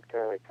age had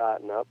kind kind of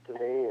cotton up to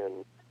me,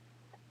 and,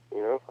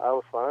 you know, I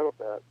was fine with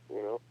that,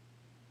 you know.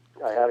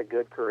 I had a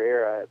good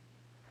career. I'd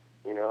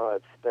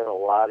spent a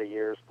lot of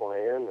years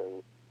playing,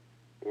 and,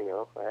 you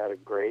know, I had a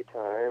great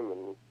time,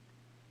 and,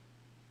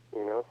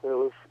 you know,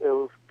 it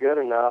was good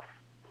enough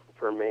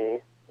for me,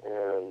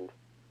 and,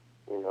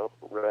 you know,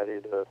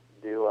 ready to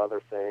do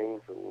other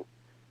things and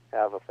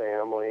have a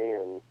family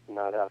and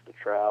not have to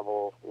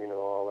travel, you know,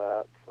 all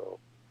that. So,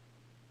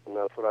 and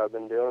that's what I've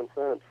been doing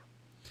since.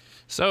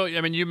 So,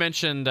 I mean, you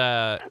mentioned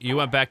you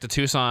went back to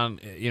Tucson,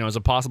 you know, as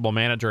a possible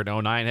manager in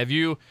 2009. Have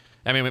you,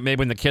 I mean, maybe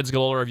when the kids get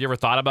older, have you ever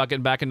thought about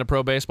getting back into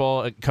pro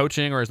baseball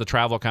coaching, or is the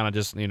travel kind of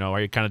just, you know,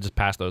 are you kind of just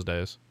past those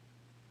days?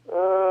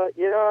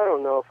 You know, I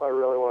don't know if I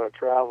really want to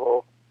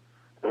travel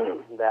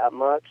that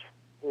much,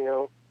 you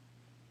know.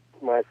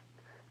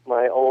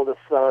 My oldest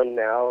son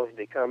now is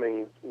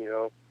becoming, you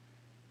know,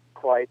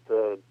 quite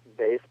the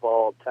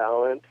baseball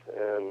talent,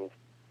 and,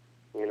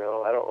 you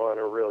know, I don't want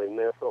to really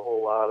miss a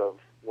whole lot of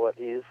what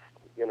he's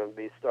going to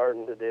be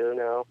starting to do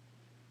now.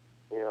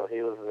 You know,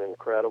 he was an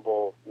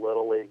incredible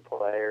Little League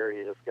player.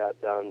 He just got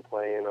done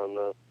playing on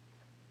the,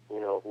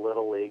 you know,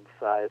 Little League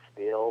size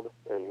field,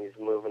 and he's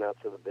moving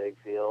up to the big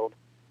field.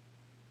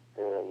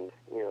 And,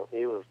 you know,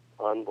 he was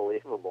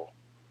unbelievable.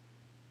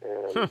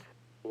 And,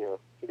 you know,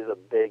 he's a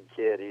big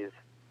kid. He's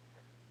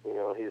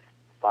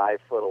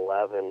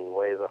 5'11",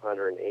 weighs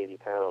 180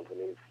 pounds, and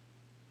he's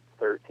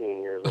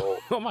 13 years old.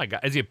 Oh my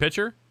God! Is he a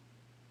pitcher?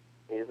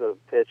 He's a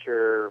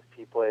pitcher.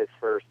 He plays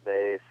first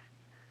base.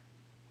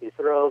 He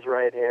throws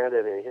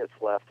right-handed and he hits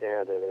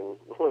left-handed. And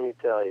let me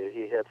tell you,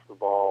 he hits the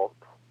ball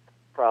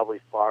probably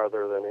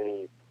farther than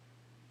any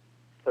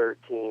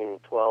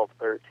 12,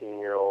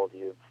 13-year-old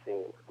you've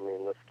seen. I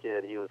mean, this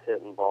kid, he was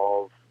hitting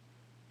balls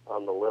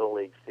on the Little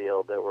League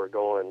field that were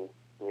going,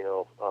 you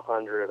know,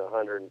 100,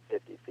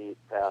 150 feet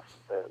past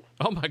the fence.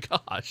 Oh my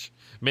gosh!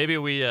 Maybe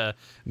we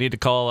need to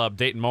call up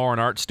Dayton Moore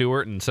and Art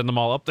Stewart and send them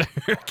all up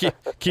there.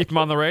 keep them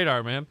on the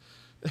radar, man.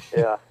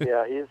 Yeah,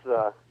 he's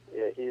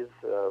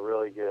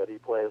really good. He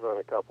plays on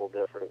a couple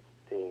different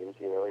teams.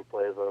 You know, he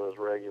plays on his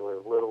regular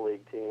Little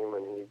League team,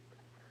 and he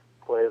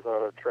plays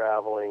on a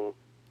traveling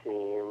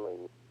team,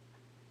 and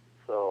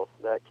so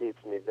that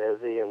keeps me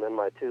busy. And then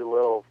my two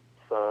little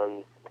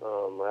sons,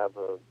 I have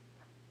a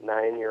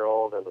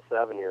 9-year-old and a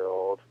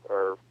 7-year-old,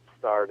 are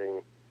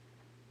starting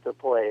to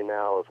play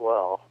now as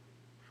well.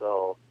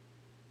 So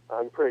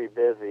I'm pretty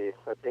busy.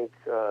 I think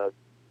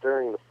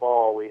during the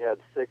fall we had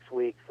 6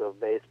 weeks of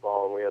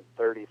baseball, and we had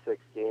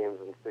 36 games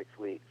in 6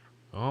 weeks.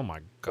 Oh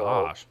my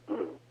gosh!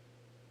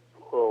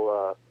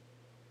 So,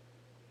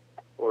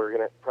 we're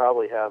gonna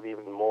probably have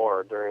even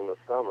more during the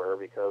summer,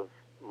 because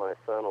my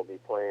son will be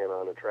playing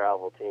on a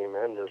travel team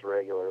and his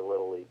regular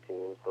Little League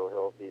team, so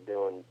he'll be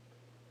doing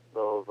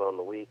those on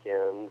the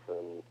weekends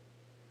and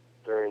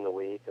during the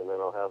week, and then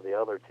I'll have the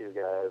other two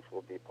guys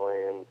will be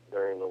playing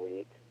during the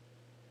week,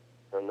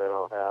 and then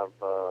I'll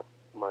have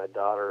my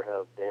daughter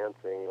have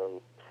dancing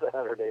on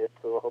Saturday,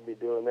 so I'll be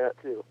doing that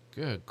too.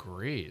 Good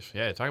grief!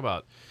 Yeah, talk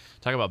about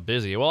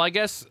busy. Well, I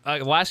guess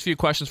last few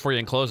questions for you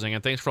in closing,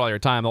 and thanks for all your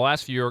time. The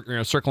last few are, you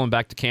know, circling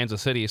back to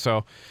Kansas City.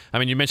 So, I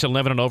mean, you mentioned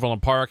living in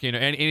Overland Park. You know,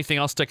 anything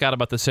else stick out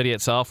about the city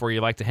itself, where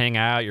you like to hang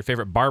out? Your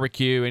favorite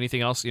barbecue?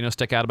 Anything else, you know,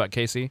 stick out about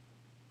KC?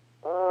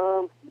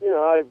 You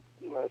know,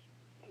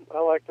 I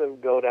like to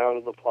go down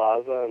to the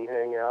plaza and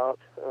hang out.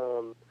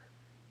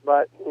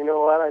 But you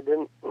know what? I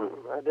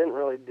didn't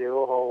really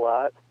do a whole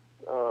lot.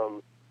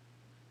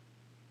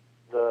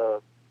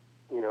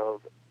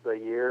 The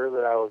year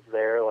that I was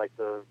there, like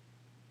the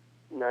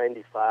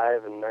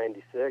 95 and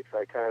 96,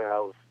 I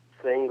was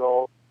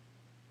single.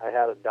 I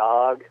had a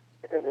dog,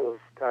 and it was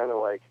kind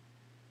of like,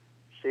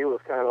 she was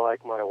kind of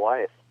like my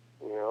wife,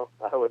 you know.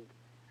 I would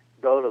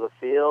go to the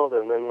field,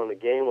 and then when the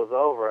game was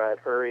over, I'd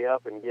hurry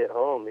up and get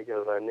home,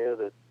 because I knew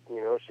that,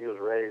 you know, she was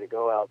ready to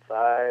go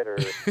outside, or,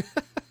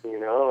 you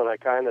know, and I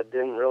kind of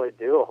didn't really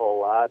do a whole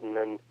lot. And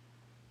then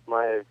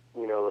my,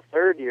 you know, the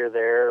third year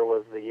there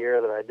was the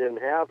year that I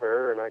didn't have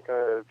her, and I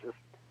kind of just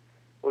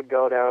would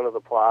go down to the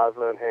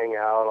plaza and hang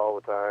out all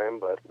the time.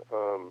 But,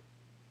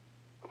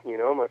 you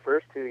know, my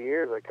first 2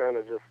 years, I kind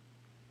of just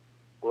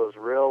was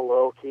real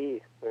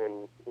low-key,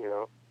 and, you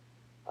know,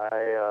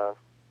 I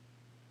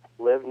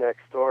lived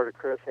next door to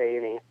Chris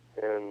Haney,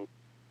 and,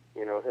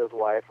 you know, his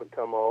wife would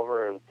come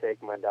over and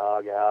take my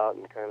dog out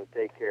and kind of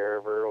take care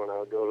of her when I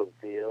would go to the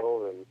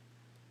field, and,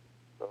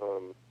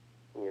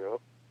 you know,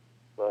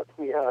 but,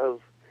 yeah,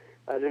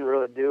 I didn't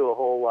really do a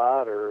whole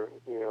lot, or,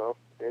 you know,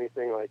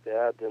 anything like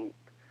that. Didn't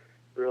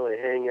really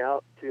hang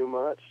out too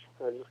much.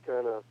 I just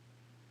kind of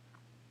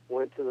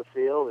went to the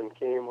field and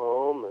came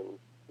home, and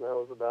that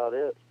was about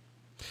it.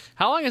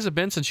 How long has it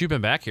been since you've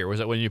been back here? Was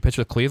it when you pitched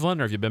with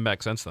Cleveland, or have you been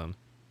back since then?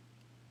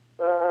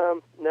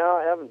 No,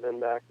 I haven't been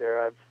back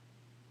there. I've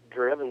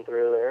driven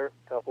through there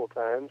a couple of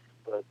times,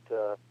 but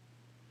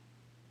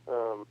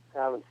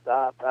haven't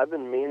stopped. I've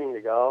been meaning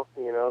to go.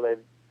 You know,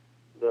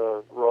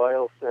 the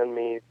Royals send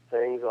me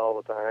things all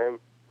the time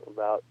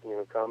about, you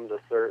know, come to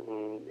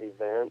certain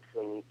events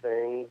and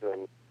things,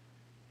 and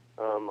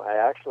I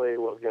actually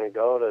was going to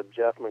go to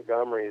Jeff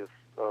Montgomery's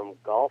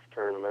golf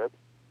tournament,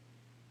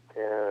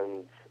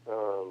 and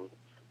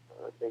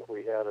I think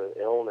we had an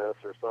illness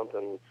or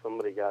something.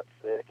 Somebody got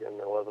sick,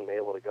 and I wasn't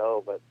able to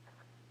go. But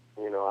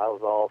I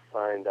was all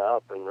signed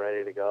up and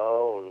ready to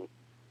go,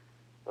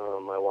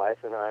 and my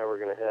wife and I were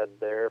going to head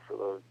there for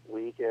the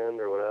weekend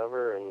or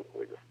whatever, and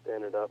we just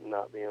ended up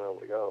not being able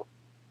to go.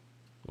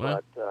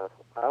 Well. But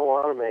I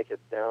want to make it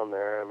down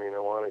there. I mean, I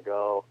want to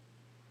go.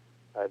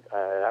 I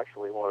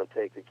actually want to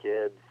take the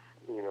kids,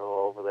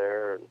 over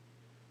there and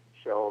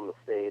show them the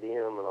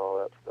stadium and all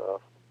that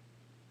stuff.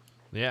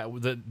 Yeah.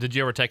 Did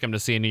you ever take them to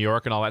see New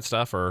York and all that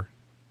stuff, or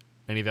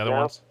any of the other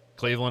ones?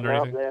 Cleveland or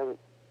anything?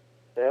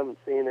 They haven't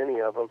seen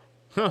any of them.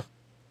 Huh.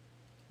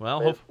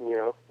 Well,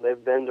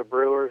 they've been to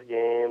Brewers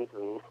games,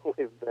 and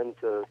we've been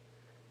to,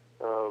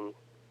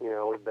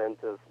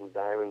 some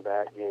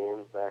Diamondback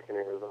games back in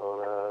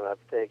Arizona. And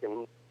I've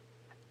taken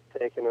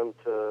them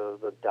to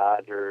the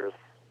Dodgers,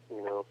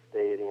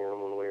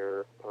 stadium when we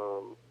were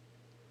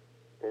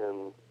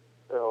in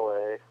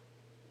L.A.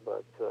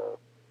 But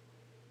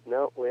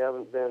no, we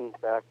haven't been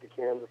back to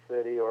Kansas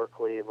City or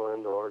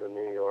Cleveland or to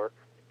New York.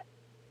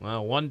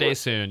 well, one day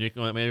soon.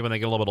 Maybe when they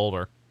get a little bit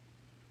older.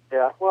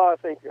 Yeah, well, I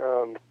think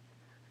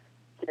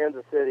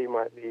Kansas City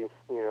might be,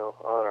 on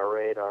our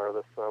radar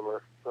this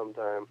summer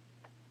sometime.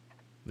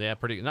 Yeah,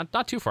 pretty.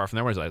 Not too far from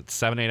there. What is that?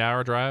 7-8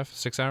 hour drive?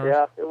 6 hours?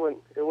 Yeah, it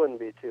wouldn't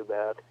be too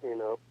bad,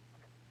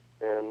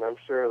 And I'm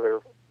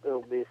sure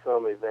there'll be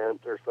some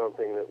event or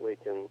something that we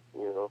can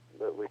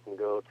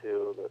go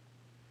to that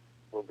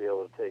we'll be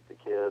able to take the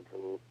kids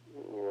and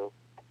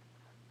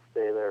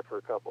stay there for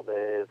a couple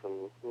days.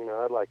 And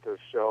I'd like to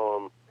show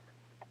them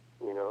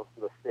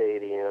the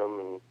stadium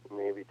and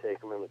maybe take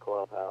them in the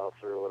clubhouse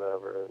or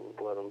whatever and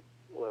let them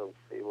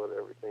see what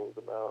everything's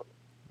about.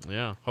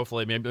 Yeah,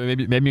 hopefully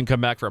maybe you can come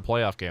back for a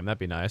playoff game. That'd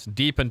be nice.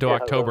 Deep into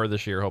October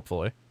this year,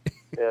 hopefully.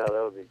 Yeah, that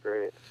would be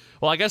great.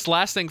 Well, I guess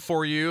last thing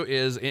for you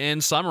is,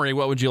 in summary,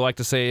 what would you like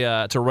to say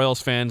to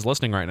Royals fans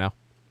listening right now?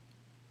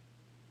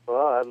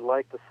 Well, I'd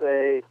like to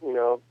say,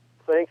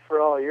 thanks for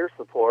all your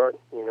support.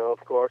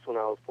 Of course, when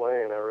I was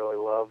playing, I really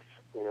loved,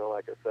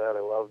 like I said,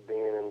 I loved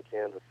being in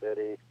Kansas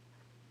City.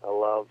 I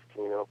loved,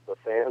 the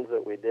fans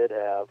that we did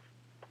have.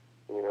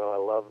 I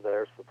love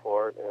their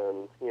support,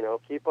 and,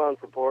 keep on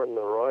supporting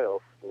the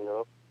Royals.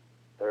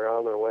 They're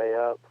on their way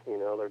up,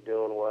 they're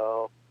doing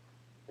well,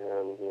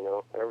 and,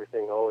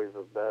 everything always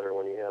is better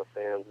when you have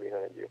fans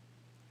behind you.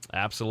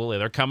 Absolutely.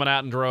 They're coming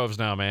out in droves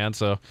now, man,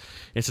 so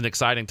it's an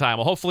exciting time.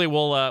 Well, hopefully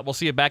we'll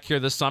see you back here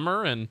this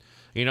summer, and,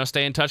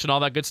 stay in touch and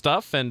all that good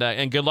stuff, and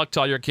good luck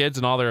to all your kids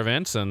and all their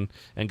events, and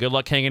good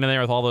luck hanging in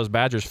there with all those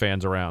Badgers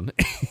fans around.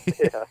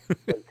 Yeah,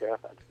 thank God.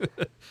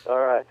 All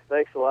right.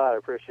 Thanks a lot. I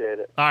appreciate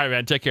it. All right,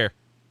 man. Take care.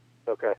 Okay.